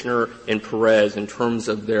Petitioner and Perez in terms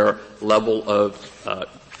of their level of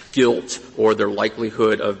guilt or their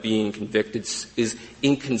likelihood of being convicted is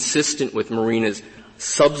inconsistent with Marina's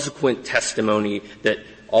subsequent testimony that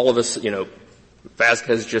all of us,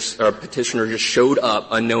 Vasquez Petitioner just showed up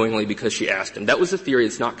unknowingly because she asked him. That was a theory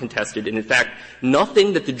that's not contested. And in fact,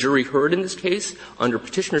 nothing that the jury heard in this case under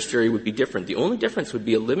Petitioner's theory would be different. The only difference would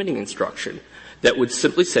be a limiting instruction that would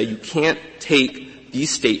simply say you can't take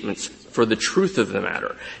these statements for the truth of the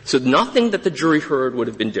matter. So nothing that the jury heard would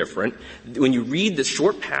have been different. When you read this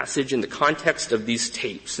short passage in the context of these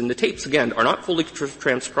tapes, and the tapes, again, are not fully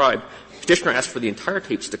transcribed, Petitioner asked for the entire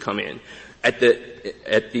tapes to come in. At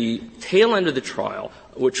the tail end of the trial,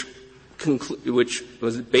 which which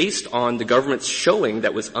was based on the government's showing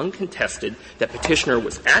that was uncontested that petitioner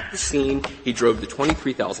was at the scene. He drove the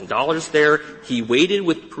 $23,000 there. He waited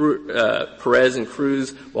with Perez and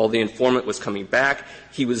Cruz while the informant was coming back.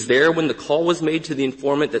 He was there when the call was made to the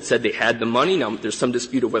informant that said they had the money. Now, there's some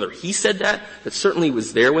dispute of whether he said that, but certainly he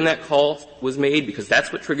was there when that call was made because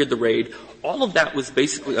that's what triggered the raid. All of that was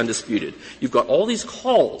basically undisputed. You've got all these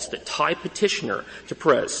calls that tie petitioner to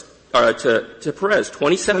Perez. To Perez,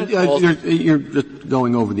 27 calls. You're just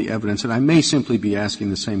going over the evidence, and I may simply be asking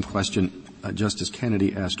the same question Justice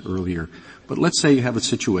Kennedy asked earlier. But let's say you have a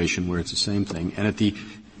situation where it's the same thing, and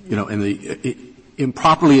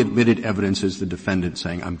improperly admitted evidence is the defendant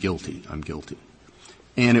saying, I'm guilty.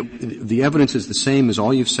 And the evidence is the same as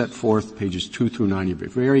all you've set forth, pages 2 through 9. You're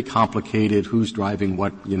very complicated, who's driving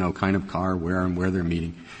what, kind of car, where, and where they're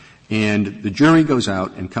meeting. And the jury goes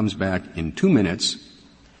out and comes back in 2 minutes.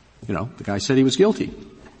 The guy said he was guilty.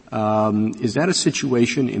 Is that a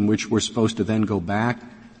situation in which we're supposed to then go back,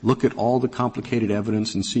 look at all the complicated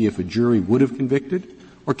evidence and see if a jury would have convicted?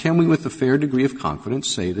 Or can we, with a fair degree of confidence,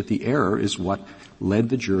 say that the error is what led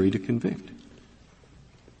the jury to convict?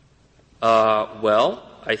 Well,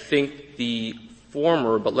 I think the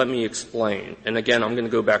former, but let me explain. And again, I'm going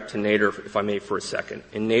to go back to Nader, if I may, for a second.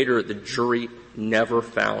 In Nader, the jury never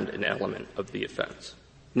found an element of the offense.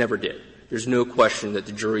 Never did. There's no question that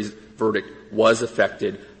the jury's verdict was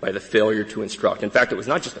affected by the failure to instruct. In fact, it was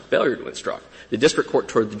not just a failure to instruct. The district court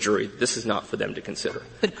told the jury this is not for them to consider.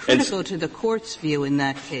 But critical to the court's view in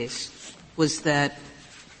that case was that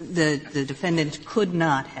the defendant could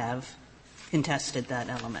not have contested that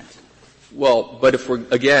element. Well, but if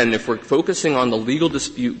we're focusing on the legal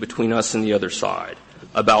dispute between us and the other side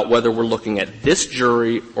about whether we're looking at this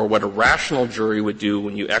jury or what a rational jury would do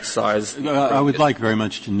when you excise. I would like very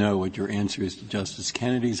much to know what your answer is to Justice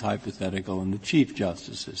Kennedy's hypothetical and the Chief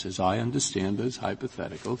Justice's. As I understand those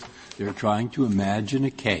hypotheticals, they're trying to imagine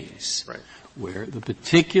a case where the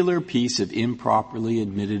particular piece of improperly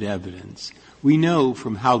admitted evidence, we know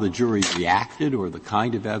from how the jury reacted or the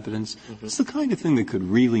kind of evidence, it's the kind of thing that could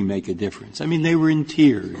really make a difference. I mean, they were in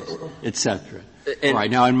tears, etc. All right.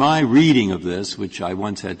 Now, in my reading of this, which I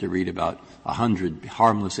once had to read about 100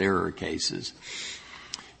 harmless error cases,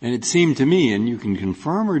 and it seemed to me, and you can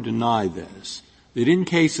confirm or deny this, that in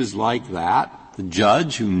cases like that, the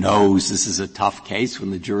judge, who knows this is a tough case when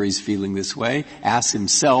the jury's feeling this way, asks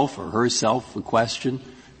himself or herself the question,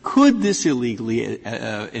 could this illegally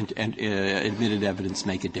admitted evidence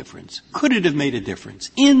make a difference? Could it have made a difference?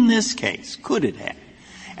 In this case, could it have?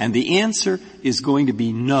 And the answer is going to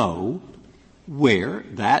be no, where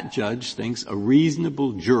that judge thinks a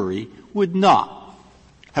reasonable jury would not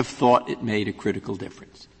have thought it made a critical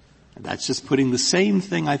difference. And that's just putting the same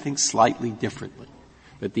thing, I think, slightly differently.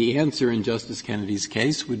 But the answer in Justice Kennedy's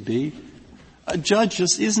case would be a judge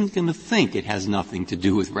just isn't going to think it has nothing to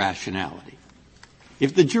do with rationality.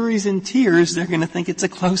 If the jury's in tears, they're going to think it's a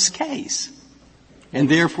close case. And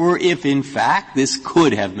therefore, if in fact this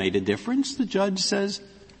could have made a difference, the judge says,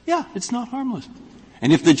 yeah, it's not harmless.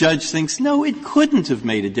 And if the judge thinks, no, it couldn't have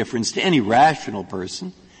made a difference to any rational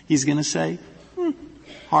person, he's going to say,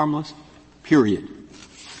 harmless, period.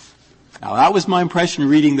 Now, that was my impression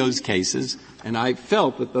reading those cases, and I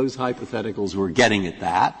felt that those hypotheticals were getting at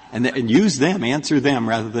that, and use them, answer them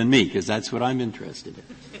rather than me, because that's what I'm interested in.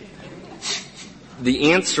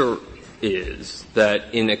 The answer is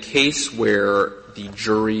that in a case where the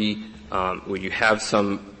jury, where you have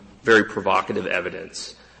some very provocative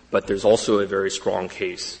evidence, but there's also a very strong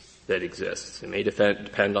case that exists. It may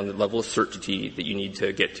depend on the level of certainty that you need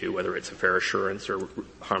to get to, whether it's a fair assurance or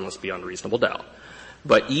harmless beyond reasonable doubt.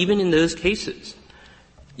 But even in those cases,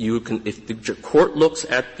 if the court looks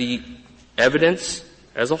at the evidence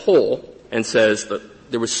as a whole and says that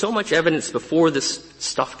there was so much evidence before this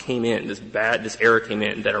stuff came in, this error came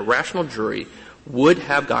in, that a rational jury would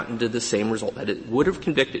have gotten to the same result, that it would have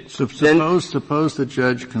convicted. Suppose the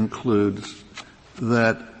judge concludes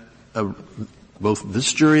that both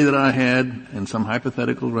this jury that I had and some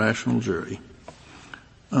hypothetical rational jury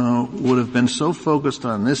would have been so focused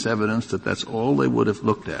on this evidence that that's all they would have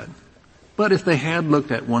looked at. But if they had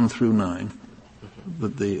looked at 1 through 9,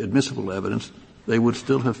 the admissible evidence, they would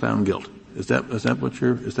still have found guilt. Is that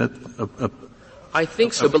I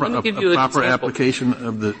think so, but let me give you an example. Proper application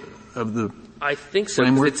of the I think so.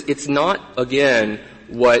 Framework? It's not, again,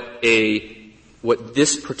 what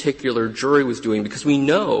this particular jury was doing, because we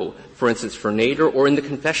know, for instance, for Nader or in the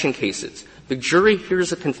confession cases, the jury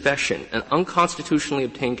hears a confession, an unconstitutionally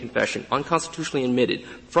obtained confession, unconstitutionally admitted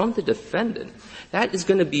from the defendant. That is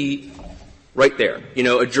going to be right there.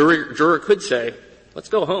 A juror could say, let's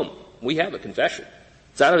go home. We have a confession.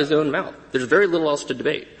 It's out of his own mouth. There's very little else to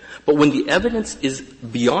debate. But when the evidence is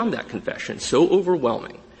beyond that confession, so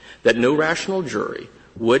overwhelming that no rational jury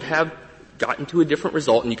would have gotten to a different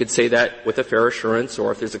result, and you could say that with a fair assurance,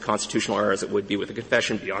 or if there's a constitutional error, as it would be with a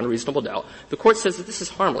confession beyond a reasonable doubt, the Court says that this is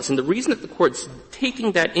harmless. And the reason that the Court's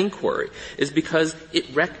taking that inquiry is because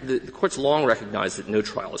the Court's long recognized that no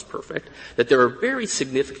trial is perfect, that there are very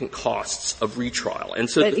significant costs of retrial. And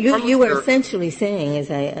so but you were essentially saying, as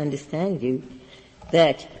I understand you,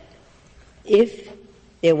 that if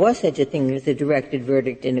there was such a thing as a directed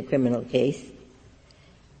verdict in a criminal case,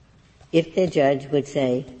 if the judge would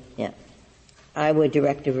say, yeah, I would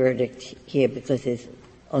direct a verdict here because there's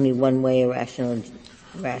only one way a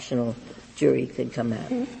rational jury could come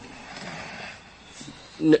out.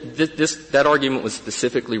 That argument was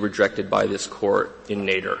specifically rejected by this Court in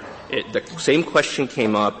Nader. The same question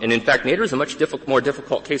came up, and in fact, Nader is a much more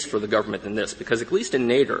difficult case for the government than this, because at least in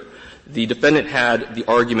Nader, the defendant had the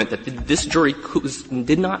argument that this jury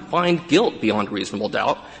did not find guilt beyond reasonable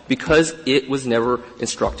doubt because it was never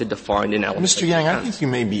instructed to find an element. Mr. Yang, I think you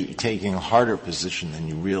may be taking a harder position than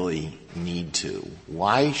you really need to.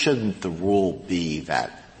 Why shouldn't the rule be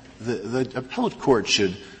that the appellate court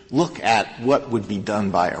should look at what would be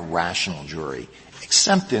done by a rational jury,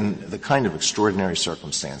 except in the kind of extraordinary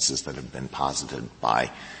circumstances that have been posited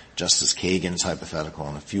by Justice Kagan's hypothetical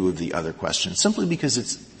and a few of the other questions, simply because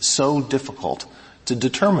it's so difficult to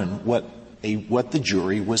determine what the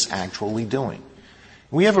jury was actually doing.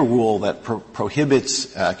 We have a rule that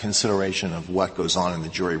prohibits consideration of what goes on in the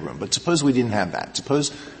jury room, but suppose we didn't have that.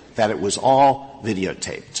 Suppose that it was all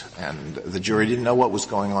videotaped and the jury didn't know what was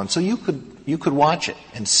going on, so you could watch it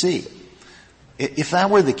and see. If that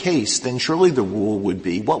were the case, then surely the rule would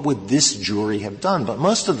be, what would this jury have done? But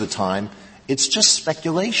most of the time, it's just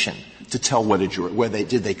speculation to tell what a jury,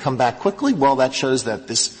 did they come back quickly? Well, that shows that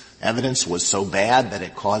this evidence was so bad that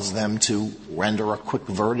it caused them to render a quick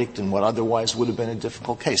verdict in what otherwise would have been a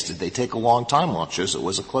difficult case. Did they take a long time? Well, it shows it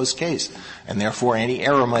was a close case. And therefore, any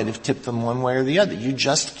error might have tipped them one way or the other. You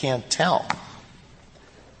just can't tell.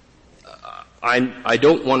 I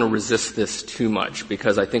don't want to resist this too much,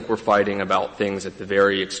 because I think we're fighting about things at the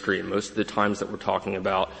very extreme. Most of the times that we're talking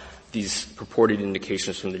about these purported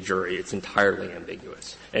indications from the jury, it's entirely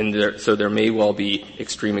ambiguous. And so there may well be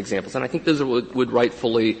extreme examples. And I think those would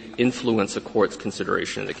rightfully influence a court's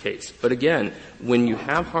consideration of the case. But again, when you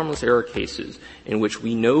have harmless error cases in which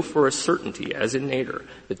we know for a certainty, as in Nader,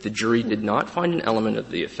 that the jury did not find an element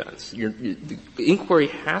of the offense, the inquiry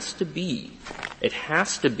has to be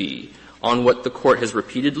on what the Court has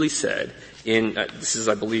repeatedly said in, this is,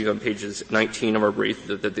 I believe, on pages 19 of our brief,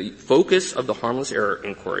 that the focus of the harmless error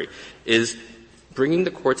inquiry is bringing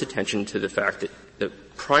the Court's attention to the fact that the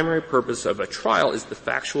primary purpose of a trial is the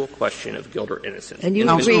factual question of guilt or innocence. And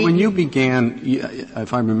so when you began,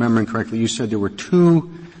 if I'm remembering correctly, you said there were two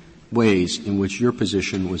ways in which your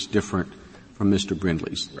position was different from Mr.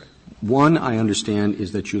 Brindley's. Right. One, I understand,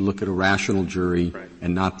 is that you look at a rational jury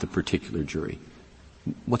and not the particular jury.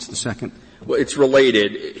 What's the second? Well, it's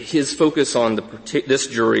related. His focus on this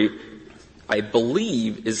jury, I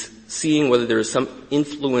believe, is seeing whether there is some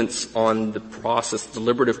influence on the process,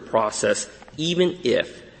 deliberative process, even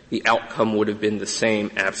if the outcome would have been the same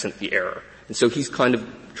absent the error. And so he's kind of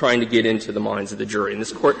trying to get into the minds of the jury. And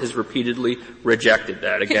this Court has repeatedly rejected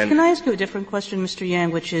that. Again, Can I ask you a different question, Mr. Yang,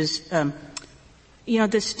 which is,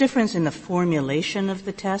 this difference in the formulation of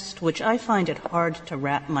the test, which I find it hard to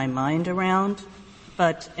wrap my mind around.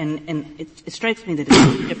 But, and it strikes me that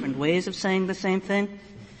it's different ways of saying the same thing.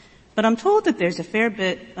 But I'm told that there's a fair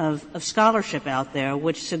bit of scholarship out there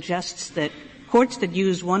which suggests that courts that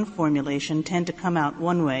use one formulation tend to come out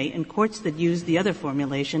one way, and courts that use the other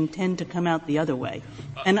formulation tend to come out the other way.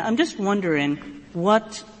 And I'm just wondering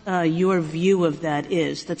what your view of that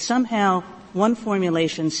is, that somehow one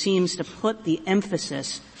formulation seems to put the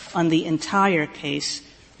emphasis on the entire case,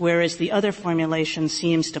 whereas the other formulation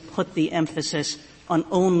seems to put the emphasis on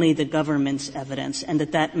only the government's evidence, and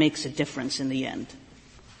that makes a difference in the end.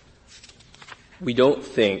 We don't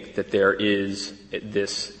think that there is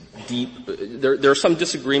this deep – there are some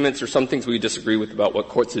disagreements or some things we disagree with about what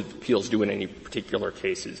courts of appeals do in any particular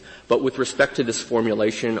cases. But with respect to this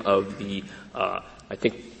formulation of the I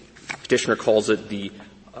think Petitioner calls it the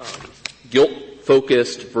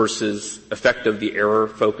guilt-focused versus effect of the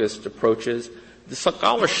error-focused approaches, the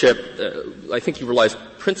scholarship, I think he relies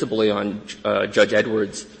principally on Judge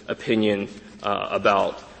Edwards' opinion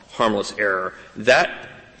about harmless error. That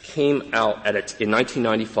came out in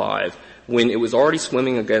 1995 when it was already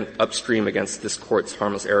swimming upstream against this Court's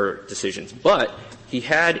harmless error decisions. But he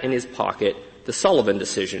had in his pocket the Sullivan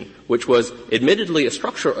decision, which was admittedly a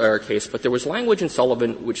structural error case, but there was language in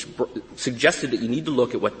Sullivan which suggested that you need to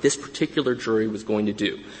look at what this particular jury was going to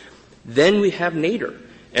do. Then we have Nader.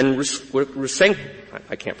 And Rusenko,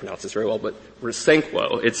 I can't pronounce this very well, but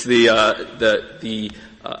Rusenko, it's the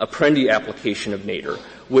Apprendi application of Nader,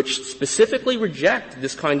 which specifically reject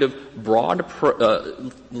this kind of broad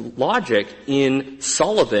logic in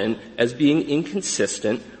Sullivan as being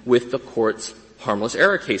inconsistent with the Court's harmless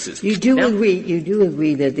error cases. You do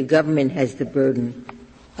agree that the government has the burden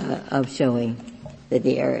of showing that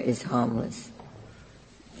the error is harmless.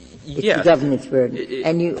 It's yes. the government's burden.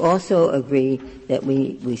 And you also agree that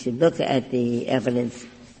we should look at the evidence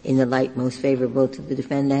in the light most favorable to the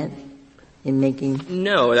defendant in making?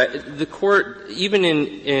 No. The Court, even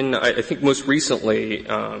in I think most recently,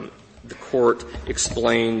 the Court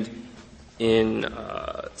explained in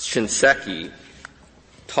Shinseki,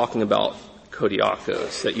 talking about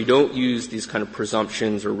Kodiakos, that you don't use these kind of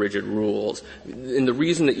presumptions or rigid rules. And the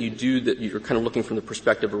reason that you do that, you're kind of looking from the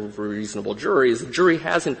perspective of a reasonable jury, is the jury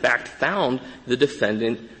has in fact found the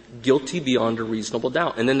defendant guilty beyond a reasonable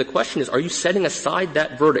doubt. And then the question is, are you setting aside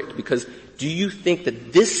that verdict? Because do you think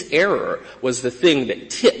that this error was the thing that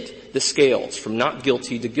tipped the scales from not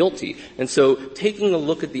guilty to guilty? And so taking a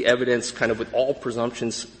look at the evidence kind of with all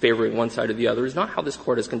presumptions favoring one side or the other is not how this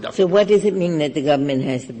Court has conducted. So what does it mean that the government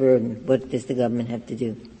has the burden? What does the government have to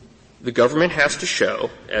do? The government has to show,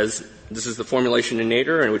 as this is the formulation in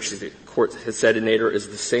Nader, and which the Court has said in Nader is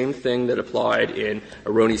the same thing that applied in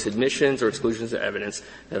erroneous admissions or exclusions of evidence,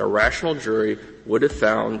 that a rational jury would have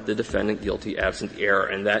found the defendant guilty absent error.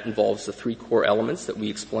 And that involves the three core elements that we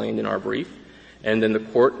explained in our brief. And then the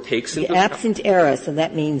Court takes into account absent error, so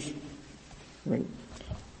that means when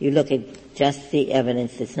you look at just the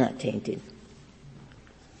evidence that's not tainted.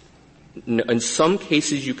 No, in some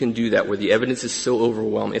cases you can do that where the evidence is so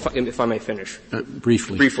overwhelming. If I may finish.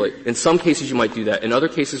 Briefly. In some cases you might do that. In other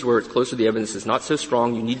cases where it's closer, the evidence is not so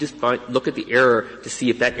strong, you need to look at the error to see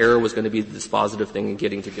if that error was going to be the dispositive thing in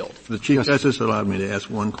getting to guilt. The Chief Justice allowed me to ask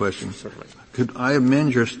one question. Certainly. Could I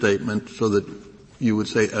amend your statement so that you would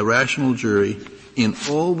say a rational jury, in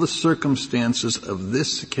all the circumstances of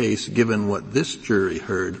this case, given what this jury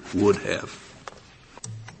heard, would have?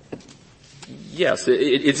 Yes,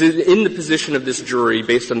 it's in the position of this jury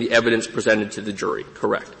based on the evidence presented to the jury.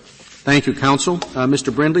 Correct. Thank you, counsel.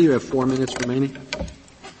 Mr. Brindley, you have 4 minutes remaining.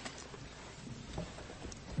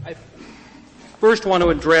 I first want to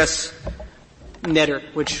address Netter,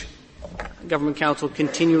 which government counsel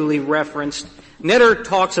continually referenced. Netter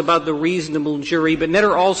talks about the reasonable jury, but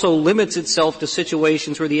Netter also limits itself to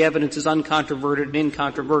situations where the evidence is uncontroverted and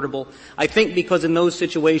incontrovertible. I think because in those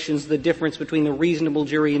situations the difference between the reasonable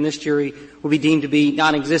jury and this jury would be deemed to be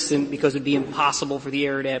non-existent because it would be impossible for the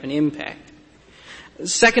error to have an impact.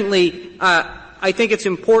 Secondly, I think it's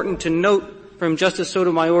important to note from Justice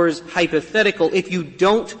Sotomayor's hypothetical, if you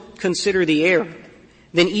don't consider the error,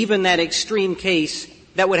 then even that extreme case,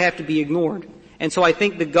 that would have to be ignored. And so I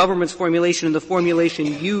think the government's formulation and the formulation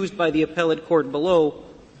used by the appellate court below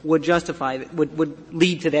would would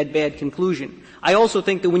lead to that bad conclusion. I also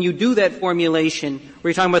think that when you do that formulation, where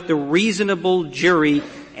you're talking about the reasonable jury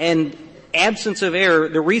and absence of error,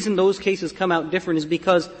 the reason those cases come out different is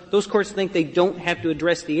because those courts think they don't have to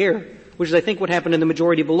address the error, which is I think what happened in the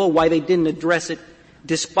majority below, why they didn't address it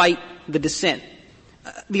despite the dissent.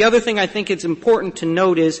 The other thing I think it's important to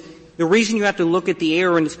note is the reason you have to look at the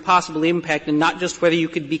error and its possible impact and not just whether you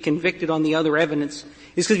could be convicted on the other evidence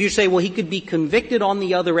is because you say, well, he could be convicted on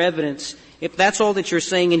the other evidence. If that's all that you're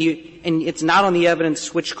saying and it's not on the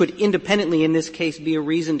evidence which could independently in this case be a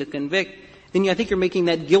reason to convict, then I think you're making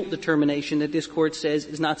that guilt determination that this Court says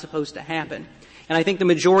is not supposed to happen. And I think the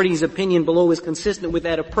majority's opinion below is consistent with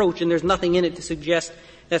that approach, and there's nothing in it to suggest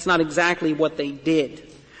that's not exactly what they did.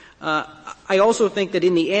 I also think that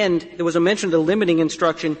in the end, there was a mention of the limiting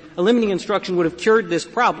instruction. A limiting instruction would have cured this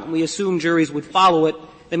problem. We assume juries would follow it.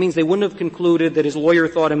 That means they wouldn't have concluded that his lawyer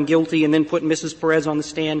thought him guilty and then put Mrs. Perez on the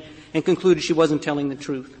stand and concluded she wasn't telling the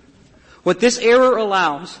truth. What this error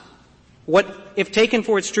allows, if taken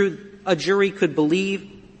for its truth, a jury could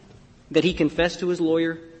believe that he confessed to his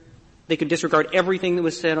lawyer. They could disregard everything that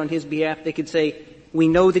was said on his behalf. They could say, we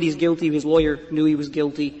know that he's guilty. His lawyer knew he was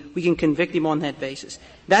guilty. We can convict him on that basis.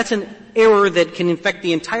 That's an error that can infect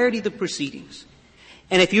the entirety of the proceedings.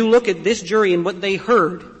 And if you look at this jury and what they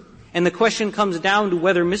heard, and the question comes down to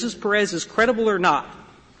whether Mrs. Perez is credible or not,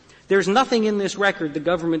 there's nothing in this record the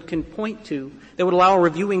government can point to that would allow a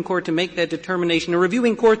reviewing court to make that determination, a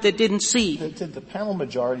reviewing court that didn't see. Did the panel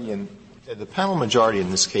majority in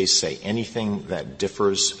this case say anything that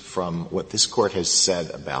differs from what this Court has said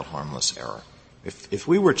about harmless error? If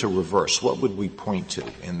we were to reverse, what would we point to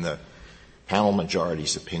in the panel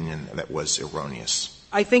majority's opinion that was erroneous?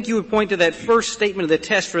 I think you would point to that first statement of the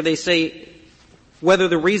test where they say whether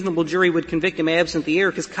the reasonable jury would convict him absent the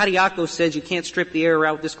error, because Katiakos says you can't strip the error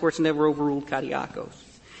out. This Court's never overruled Katiakos.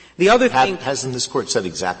 The other thing — Hasn't this Court said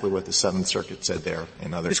exactly what the Seventh Circuit said there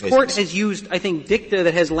in other cases? This Court has used, I think, dicta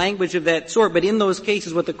that has language of that sort, but in those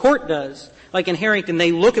cases what the Court does, like in Harrington,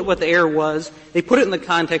 they look at what the error was, they put it in the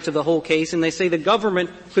context of the whole case, and they say the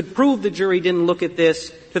government could prove the jury didn't look at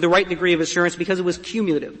this to the right degree of assurance because it was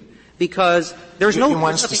cumulative. Because there's no — You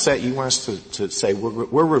want us to say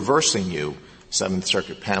we're reversing you, Seventh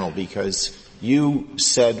Circuit panel, because you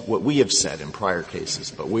said what we have said in prior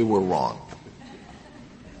cases, but we were wrong.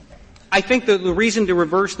 I think that the reason to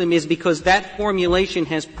reverse them is because that formulation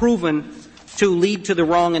has proven to lead to the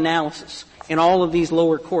wrong analysis in all of these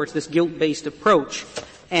lower courts, this guilt-based approach.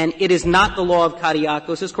 And it is not the law of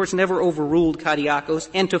Katiakos. This Court's never overruled Katiakos.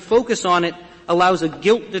 And to focus on it allows a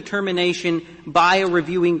guilt determination by a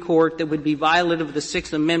reviewing court that would be violative of the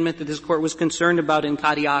Sixth Amendment that this Court was concerned about in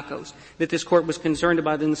Katiakos, that this Court was concerned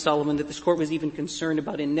about in Sullivan, that this Court was even concerned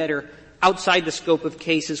about in Netter, outside the scope of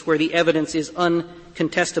cases where the evidence is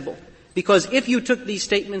uncontestable. Because if you took these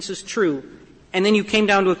statements as true, and then you came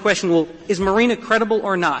down to a question, well, is Marina credible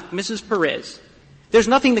or not? Mrs. Perez, there's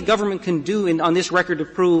nothing the government can do on this record to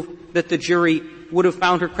prove that the jury would have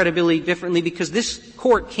found her credibility differently, because this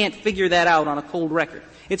Court can't figure that out on a cold record.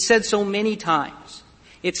 It's said so many times.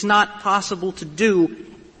 It's not possible to do,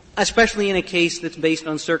 especially in a case that's based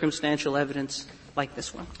on circumstantial evidence like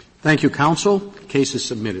this one. Thank you, counsel. The case is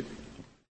submitted.